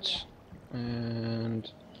aid kits,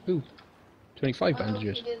 and 25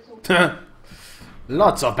 bandages.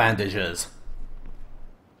 Lots of bandages.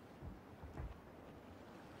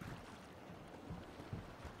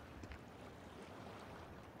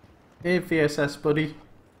 Hey VSS buddy.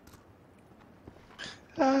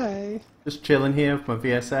 Hi. Just chilling here with my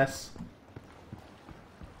VSS.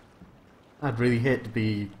 I'd really hate to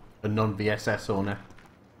be a non-VSS owner.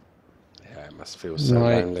 Yeah, it must feel so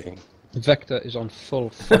lonely. Vector is on full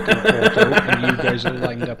fucking auto, and you guys are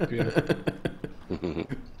lined up here. I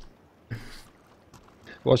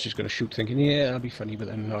was just going to shoot thinking, yeah, that'll be funny, but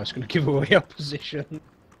then no, it's going to give away our position.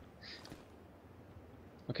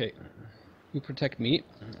 Okay, you protect me,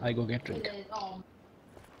 I go get drink.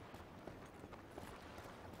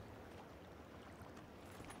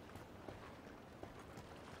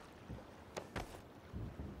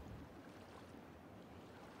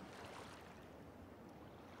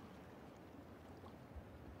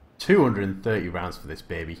 $230 rounds for this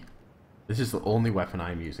baby. This is the only weapon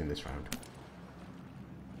I'm using this round.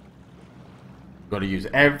 Got to use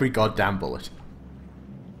every goddamn bullet.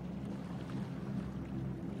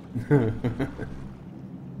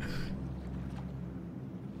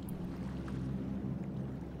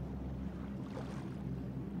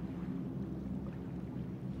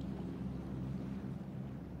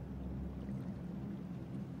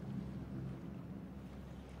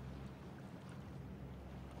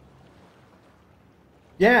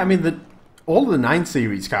 Yeah, I mean, all of the 9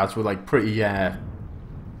 series cards were like pretty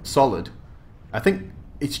solid. I think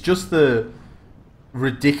it's just the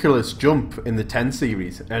ridiculous jump in the 10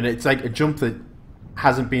 series, and it's like a jump that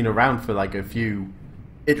hasn't been around for like a few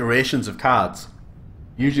iterations of cards.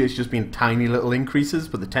 Usually it's just been tiny little increases,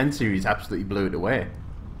 but the 10 series absolutely blew it away.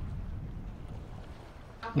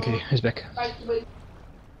 Okay, he's back.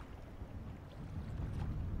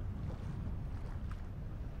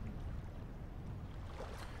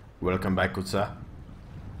 Welcome back, good sir.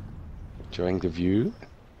 Enjoying the view?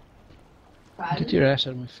 Get your ass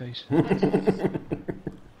out of my face.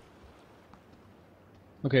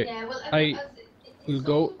 Okay, I will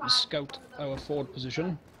go scout our forward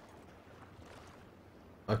position.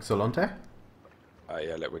 Excellente. Oh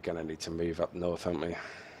yeah, look, we're gonna need to move up north, aren't we?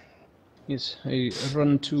 Yes, I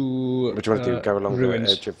run to What do you want to do? Go along ruins.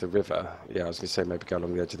 the edge of the river? Yeah, I was gonna say maybe go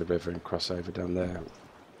along the edge of the river and cross over down there.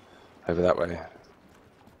 Over that way.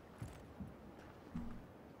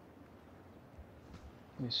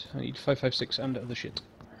 Yes, I need 556 and other shit.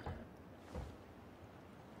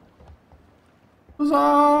 Huzzah!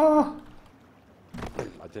 I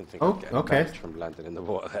didn't think Oh, I'd get okay. damage from landing in the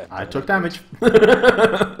water there. I took damage.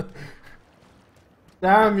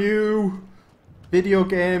 Damn you! Video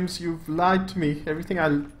games, you've lied to me. Everything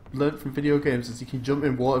I learned from video games is you can jump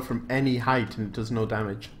in water from any height and it does no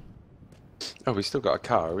damage. Oh, we still got a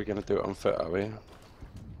car. Are we going to do it on foot, are we?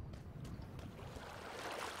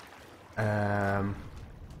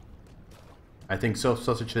 I think so.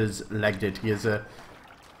 Sausage has legged it. He has a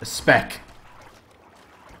spec.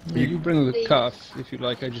 Yeah, you bring the car if you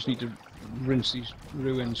like. I just need to rinse these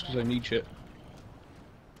ruins because I need shit.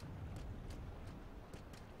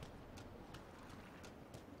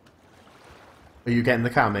 Are you getting the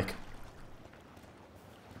car, Mick?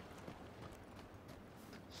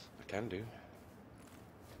 I can do.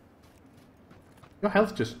 Your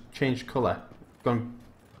health just changed colour. Gone.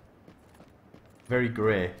 Very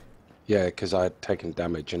grey. Yeah, because I had taken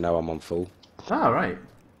damage and now I'm on full. Ah, right.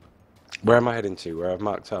 Where am I heading to? Where I've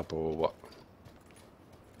marked up or what?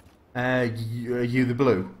 Are you the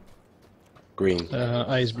blue? Green.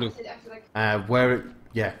 Eyes blue.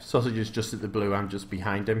 Yeah, Sausage is just at the blue. I'm just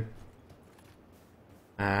behind him.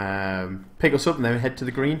 Pick us up and then head to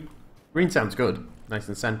the green. Green sounds good. Nice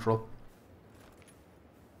and central.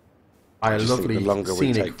 By a Just lovely think the longer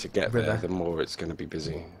we scenic take to get river. there, the more it's going to be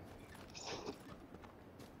busy.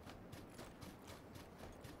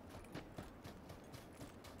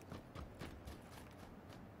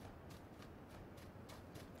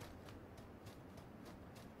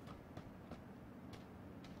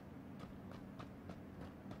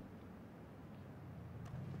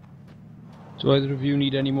 Do either of you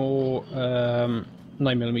need any more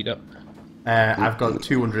 9mm? I've got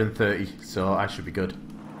 230, so I should be good.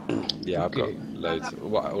 Yeah, I've Okay. got loads.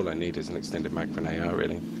 All I need is an extended mag for an AR,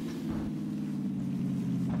 really.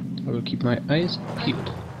 I will keep my eyes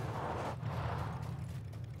peeled.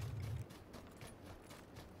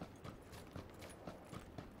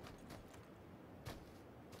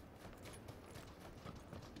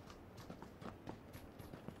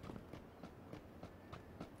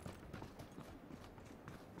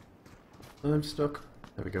 I'm stuck.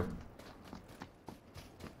 There we go.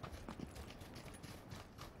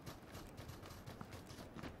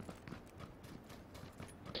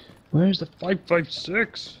 Where's the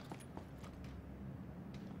 5.56?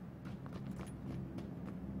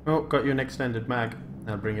 Oh, got you an extended mag.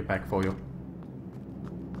 I'll bring it back for you.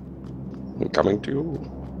 I'm coming to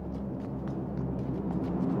you.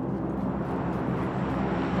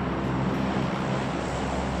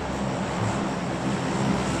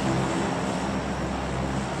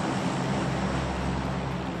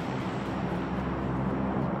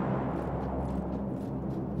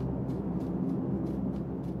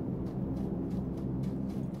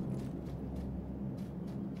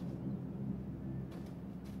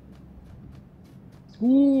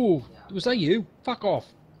 Ooh, was that you? Fuck off.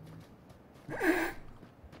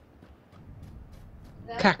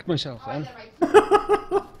 Cacked myself then.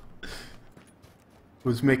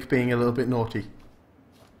 Was Mick being a little bit naughty?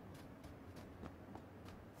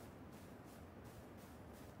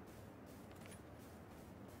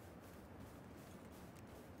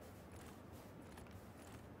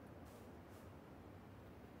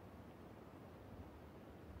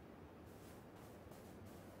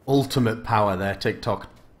 Ultimate power there, TikTok.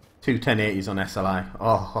 2 1080s on SLI.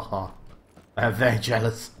 Oh, I'm very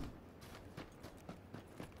jealous.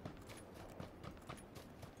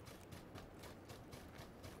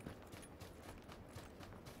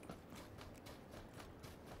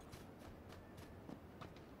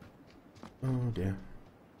 Oh dear.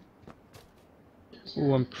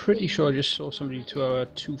 Oh, I'm pretty sure I just saw somebody to our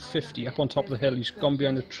 250 up on top of the hill. He's gone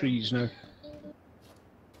behind the trees now.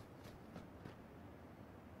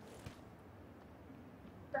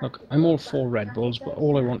 Look, I'm all for Red Bulls, but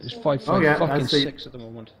all I want is 5, Oh, yeah, fucking I see. 6 at the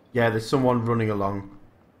moment. Yeah, there's someone running along.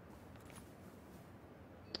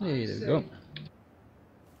 Hey, there we go.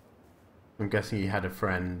 I'm guessing he had a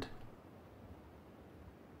friend.